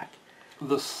attack?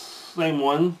 The same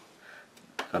one.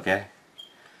 Okay.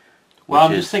 Well,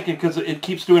 I'm Which just is- thinking because it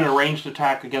keeps doing a ranged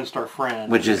attack against our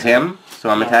friend. Which is him. So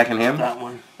I'm Yeah, attacking him. That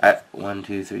one. At 1,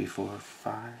 2, 3, 4,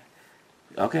 5.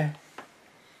 Okay.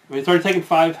 I mean, it's already taken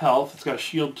 5 health. It's got a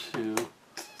shield 2.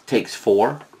 Takes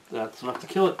 4. That's enough to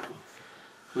kill it.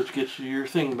 Which gets you your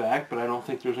thing back, but I don't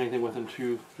think there's anything within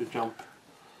 2 to jump.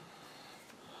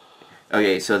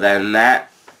 Okay, so then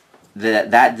that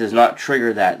does not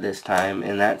trigger that this time,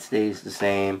 and that stays the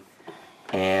same.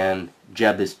 And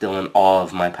Jeb is still in awe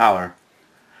of my power.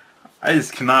 I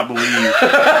just cannot believe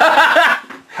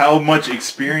how much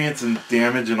experience and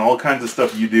damage and all kinds of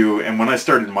stuff you do. And when I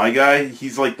started my guy,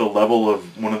 he's like the level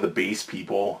of one of the base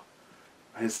people.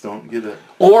 I just don't get it.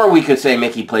 Or we could say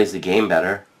Mickey plays the game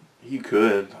better. He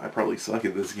could. I probably suck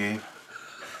at this game.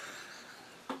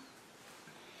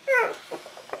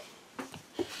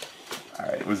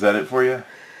 Alright, was that it for you?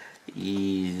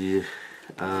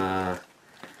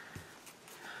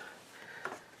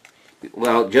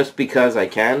 Well, just because I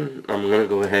can, I'm going to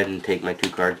go ahead and take my 2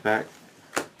 cards back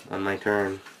on my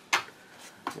turn.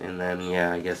 And then,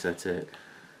 yeah, I guess that's it.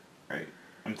 Right.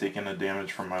 I'm taking a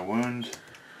damage from my wound.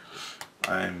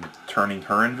 I'm turning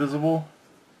her invisible.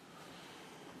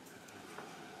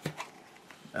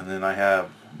 And then I have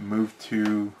move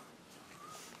to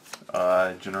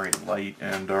Generate light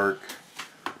and dark.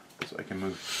 So I can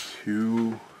move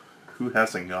 2. Who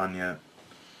hasn't gone yet?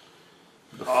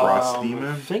 The Frost Demon?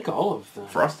 I think all of them.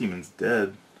 Frost Demon's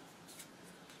dead.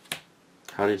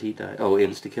 How did he die? Oh,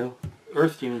 insta-kill?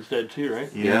 Earth Demon's dead too,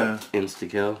 right? Yeah.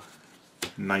 Insta-kill.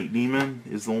 Night Demon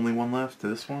is the only one left to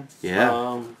this one?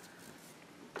 Yeah.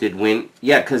 Did win?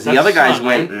 Yeah, because the That's other guys Sun,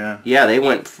 went. Yeah. Yeah, they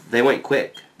went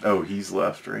quick. Oh, he's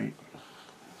left, right?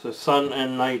 So Sun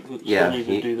and Night still Yeah, need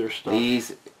to do their stuff.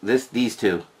 These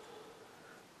two.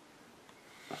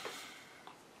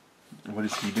 What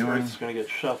is he doing? Earth's going to get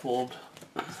shuffled.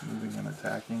 He's moving and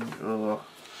attacking.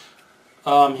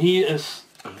 He is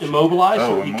immobilized,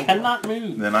 so he immobilized. cannot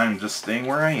move. Then I'm just staying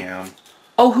where I am.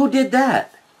 Oh, who did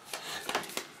that?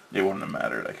 It wouldn't have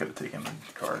mattered. I could have taken the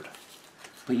card.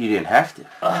 But you didn't have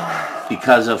to.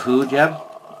 Because of who, Jeb?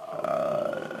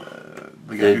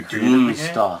 The guy The who created the game?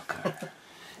 Doomstalker.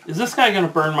 Is this guy going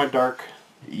to burn my dark,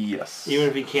 Yes. even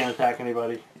if he can't attack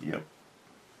anybody? Yep.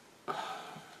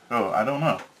 Oh, I don't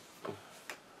know.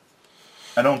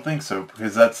 I don't think so,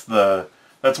 because that's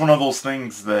one of those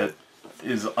things that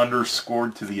is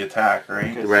underscored to the attack,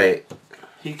 right? Okay. Right.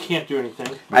 He can't do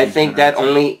anything. I think that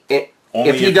only Only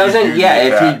if he you doesn't. do the Yeah,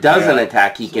 if attack, he doesn't yeah.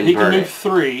 attack, he So can he can burn move it.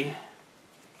 3.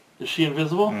 Is she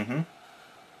invisible? Mm-hmm.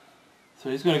 So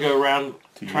he's going to go around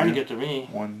To trying you. to get to me.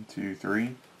 1, 2,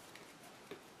 3.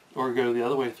 Or go the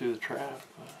other way through the trap.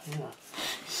 Yeah.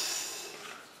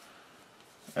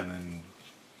 And then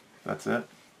that's it.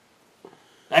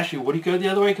 Actually, would he go the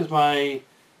other way? Because my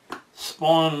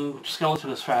spawn skeleton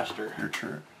is faster. Your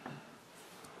turn.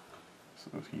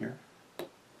 So here.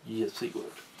 Yes, he would.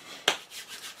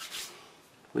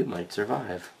 We might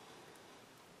survive.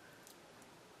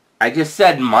 I just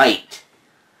said might.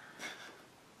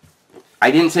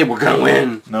 I didn't say we're gonna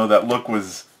win. No, that look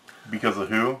was because of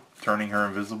who? Turning her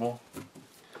invisible?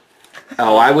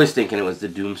 Oh, I was thinking it was the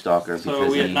Doomstalker So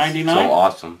because we at he's 99? so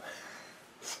awesome.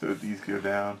 So these go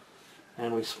down.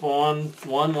 And we spawn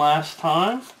one last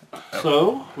time.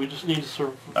 So we just need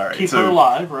to Alright, keep so her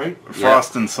alive, right?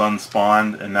 Frost and Sun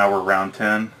spawned, and now we're round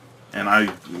 10. And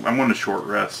I'm going to short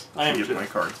rest I am to get too. my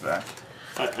cards back.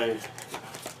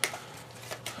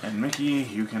 And Mickey,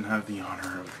 you can have the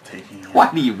honor of taking your...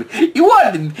 Why do you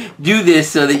want to do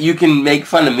this so that you can make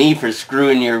fun of me for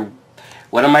screwing your...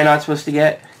 What am I not supposed to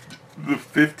get? The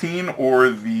 15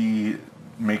 or the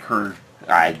make her...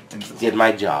 I did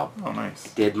my job. Oh,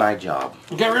 nice. Did my job.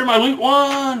 Get rid of my loot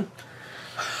 1!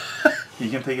 You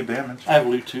can take a damage. I have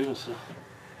loot 2, so...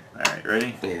 Alright,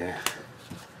 ready? Yeah.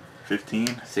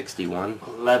 15. 61.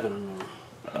 11.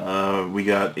 We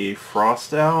got a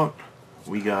frost out.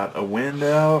 We got a wind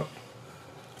out.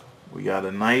 We got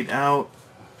a night out.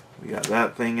 We got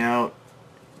that thing out.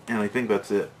 And I think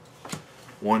that's it.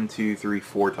 1, 2, 3,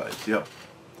 4 types. Yep.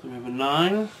 So we have a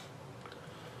 9.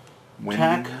 Wind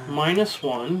Attack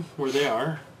 -1, where they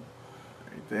are.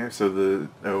 right there. So the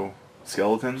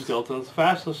skeletons. Skeleton's the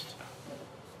fastest.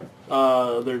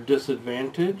 They're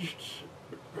disadvantaged,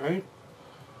 right?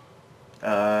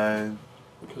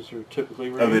 Because they're typically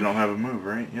Oh, ranged. they don't have a move,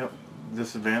 right? Yep.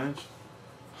 Disadvantage.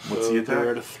 What's So the they're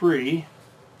at attack? a 3,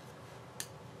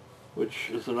 which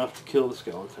is enough to kill the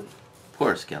skeleton.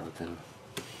 Poor skeleton.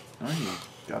 Oh, you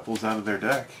got those out of their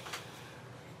deck.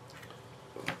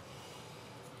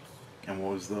 And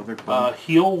what was the other plan?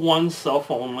 Heal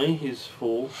oneself only, he's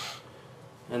full.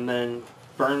 And then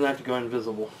burn that to go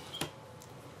invisible.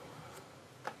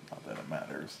 Not that it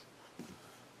matters.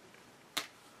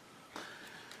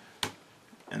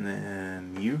 And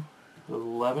then you?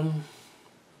 11.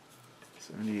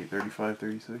 78, 35,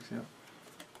 36, yep.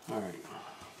 Alright.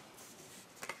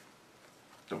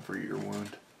 Don't forget your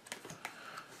wound.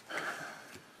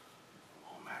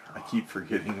 I keep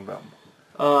forgetting about...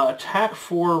 Attack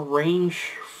 4,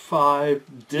 range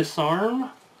 5,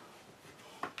 disarm.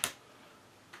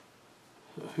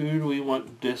 Who do we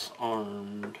want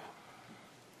disarmed?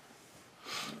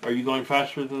 Are you going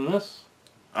faster than this?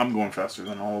 I'm going faster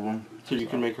than all of them. So you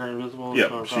can make her invisible? Yep,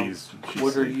 It's not a problem. she's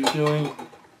What are safe. you doing?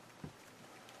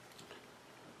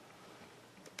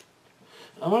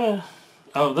 I'm gonna...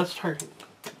 Oh, that's target.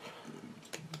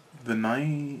 The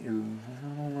night... I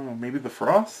don't know. Maybe the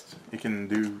frost? It can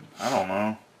do... I don't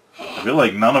know. I feel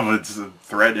like none of it's a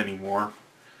threat anymore.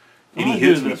 I'm Any gonna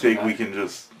hits do we this take, guy. we can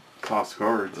just toss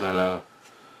cards. I know.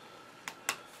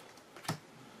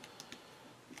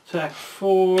 Attack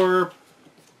 4,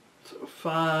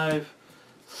 5,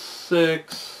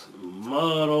 6,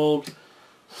 muddled,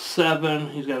 7.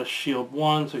 He's got a shield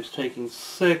 1, so he's taking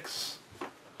 6.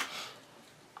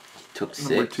 Took 6.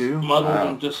 Number 2. Muddled Wow.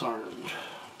 and disarmed.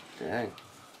 Dang.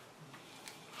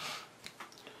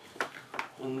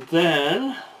 And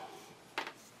then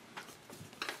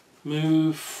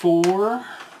Move 4.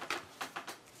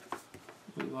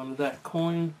 Move on to that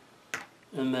coin.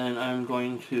 And then I'm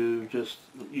going to just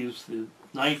use the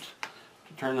knight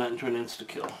to turn that into an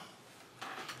insta-kill.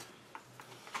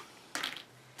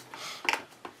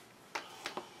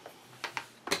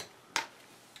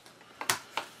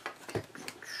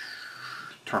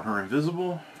 Turn her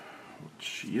invisible, which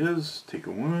she is. Take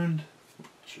a wound,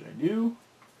 which I do.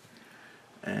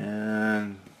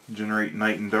 And generate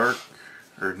night and dark,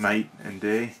 or night and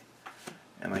day.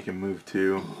 And I can move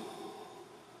to...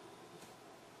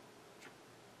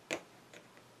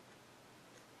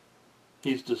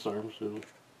 He's disarmed, so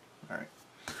Alright.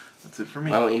 That's it for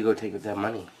me. Why don't you go take that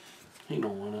money? he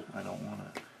don't want it. I don't want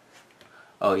it.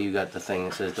 Oh, you got the thing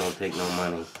that says don't take no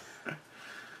money.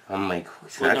 I'm like,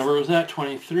 What number was that?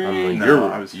 23? I'm like,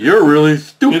 No, you're really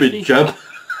stupid, 50? Chubb.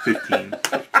 15.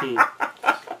 15.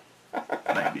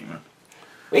 Night Demon.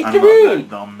 Wake I'm the not that moon.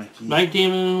 dumb, Mickey. Night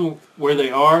Demon, where they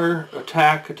are,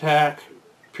 attack,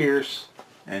 pierce,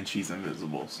 And she's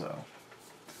invisible, so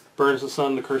burns the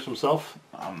sun to curse himself.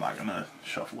 I'm not gonna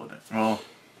shuffle it. Well,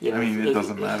 Yeah, I mean, it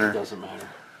doesn't matter. It doesn't matter.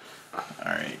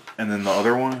 alright. And then the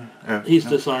other one? He's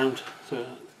no, disarmed. So,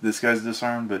 This guy's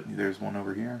disarmed, but there's one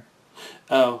over here.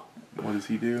 oh, What does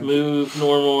he do? move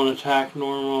normal and attack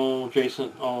normal,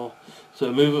 adjacent all.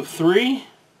 So move of 3.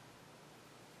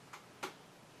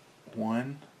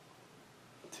 1,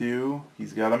 2.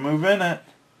 He's got to move in it.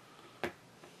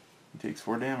 He takes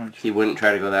 4 damage. He wouldn't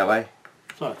try to go that way?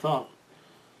 That's what I thought.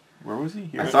 Where was he?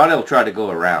 Here? I thought it'll try to go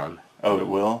around. Oh, it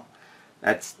will?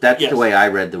 That's Yes. the way I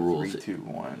read the 3, rules. 2,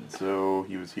 1. So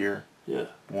he was here. Yeah.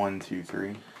 1, 2,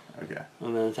 3. Okay.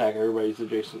 And then attack everybody's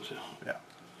adjacent to. Yeah.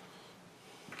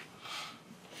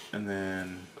 And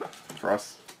then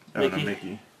Frost. Oh, Mickey. no,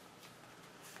 Mickey.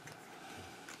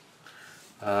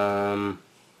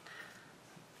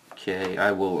 Okay,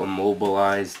 I will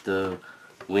immobilize the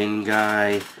wind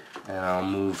guy, and I'll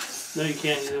move No, you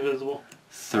can't. He's invisible.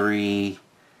 3.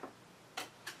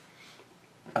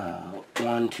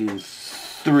 1, 2,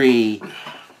 3,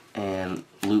 and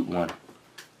loot 1.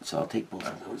 So I'll take both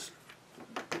of those.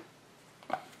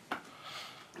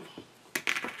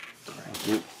 Thank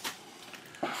you.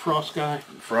 Frost guy.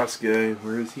 Frost guy,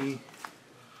 where is he?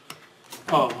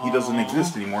 Oh, He doesn't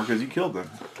exist anymore because you killed him.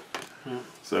 Yeah.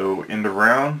 So, end of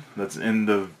round. That's end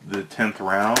of the 10th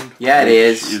round. Yeah, it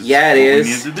which is. Yeah, it what is.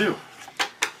 we need to do.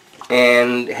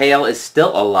 And Hale is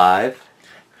still alive.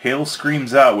 Hale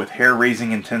screams out with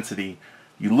hair-raising intensity.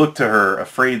 You look to her,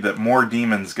 afraid that more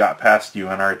demons got past you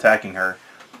and are attacking her.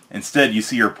 Instead, you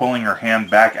see her pulling her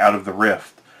hand back out of the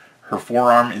rift. Her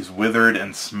forearm is withered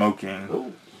and smoking.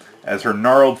 Oh. As her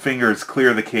gnarled fingers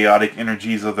clear the chaotic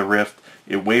energies of the rift,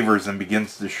 it wavers and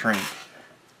begins to shrink.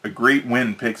 A great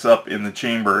wind picks up in the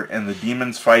chamber, and the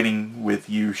demons fighting with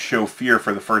you show fear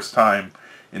for the first time.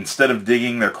 Instead of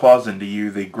digging their claws into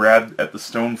you, they grab at the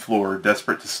stone floor,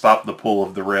 desperate to stop the pull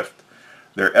of the rift.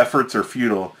 Their efforts are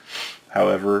futile.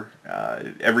 However,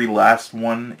 every last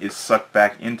one is sucked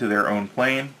back into their own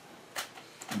plane.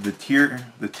 The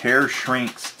tear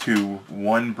shrinks to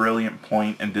one brilliant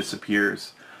point and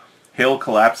disappears. Hale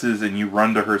collapses and you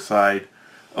run to her side.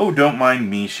 "Oh, don't mind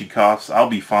me," she coughs. "I'll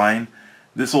be fine.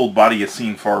 This old body has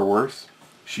seen far worse."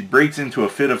 She breaks into a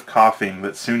fit of coughing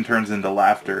that soon turns into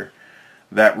laughter.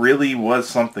 "That really was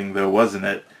something, though, wasn't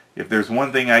it? If there's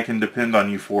one thing I can depend on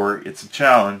you for, it's a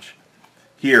challenge.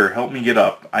 Here, help me get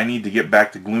up. I need to get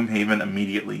back to Gloomhaven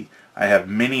immediately. I have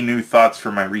many new thoughts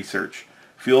for my research.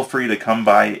 Feel free to come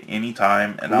by any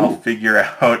time, and I'll figure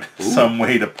out some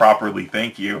way to properly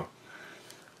thank you."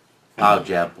 Wow,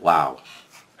 Jeb. Wow.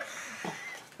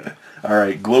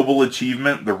 Alright, global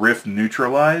achievement, the rift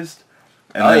neutralized.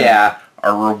 And Oh, then yeah.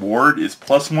 Our reward is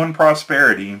 +1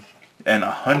 prosperity and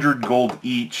 100 gold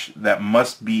each that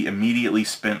must be immediately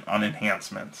spent on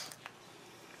enhancements.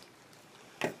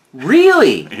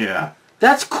 Really? Yeah.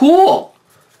 That's cool.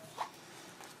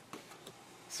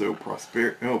 So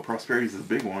prosperity is the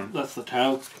big one. That's the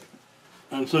tag.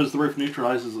 And so is the rift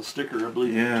neutralizes a sticker, I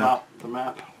believe, at Yeah. the top of the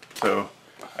map. So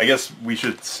I guess we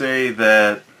should say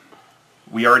that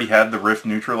we already had the rift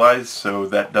neutralized, so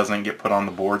that doesn't get put on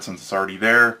the board since it's already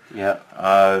there. Yep.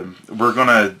 We're going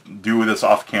to do this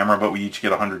off camera, but we each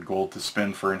get 100 gold to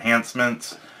spend for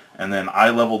enhancements. And then I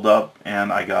leveled up,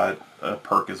 and I got a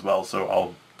perk as well, so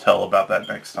I'll tell about that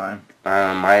next time.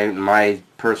 My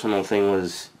personal thing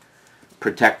was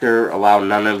Protector, allow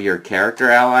none of your character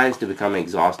allies to become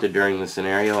exhausted during the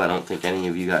scenario. I don't think any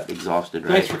of you got exhausted,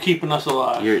 right? Thanks for keeping us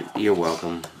alive. You're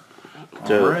welcome.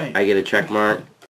 So Alright. I get a check mark.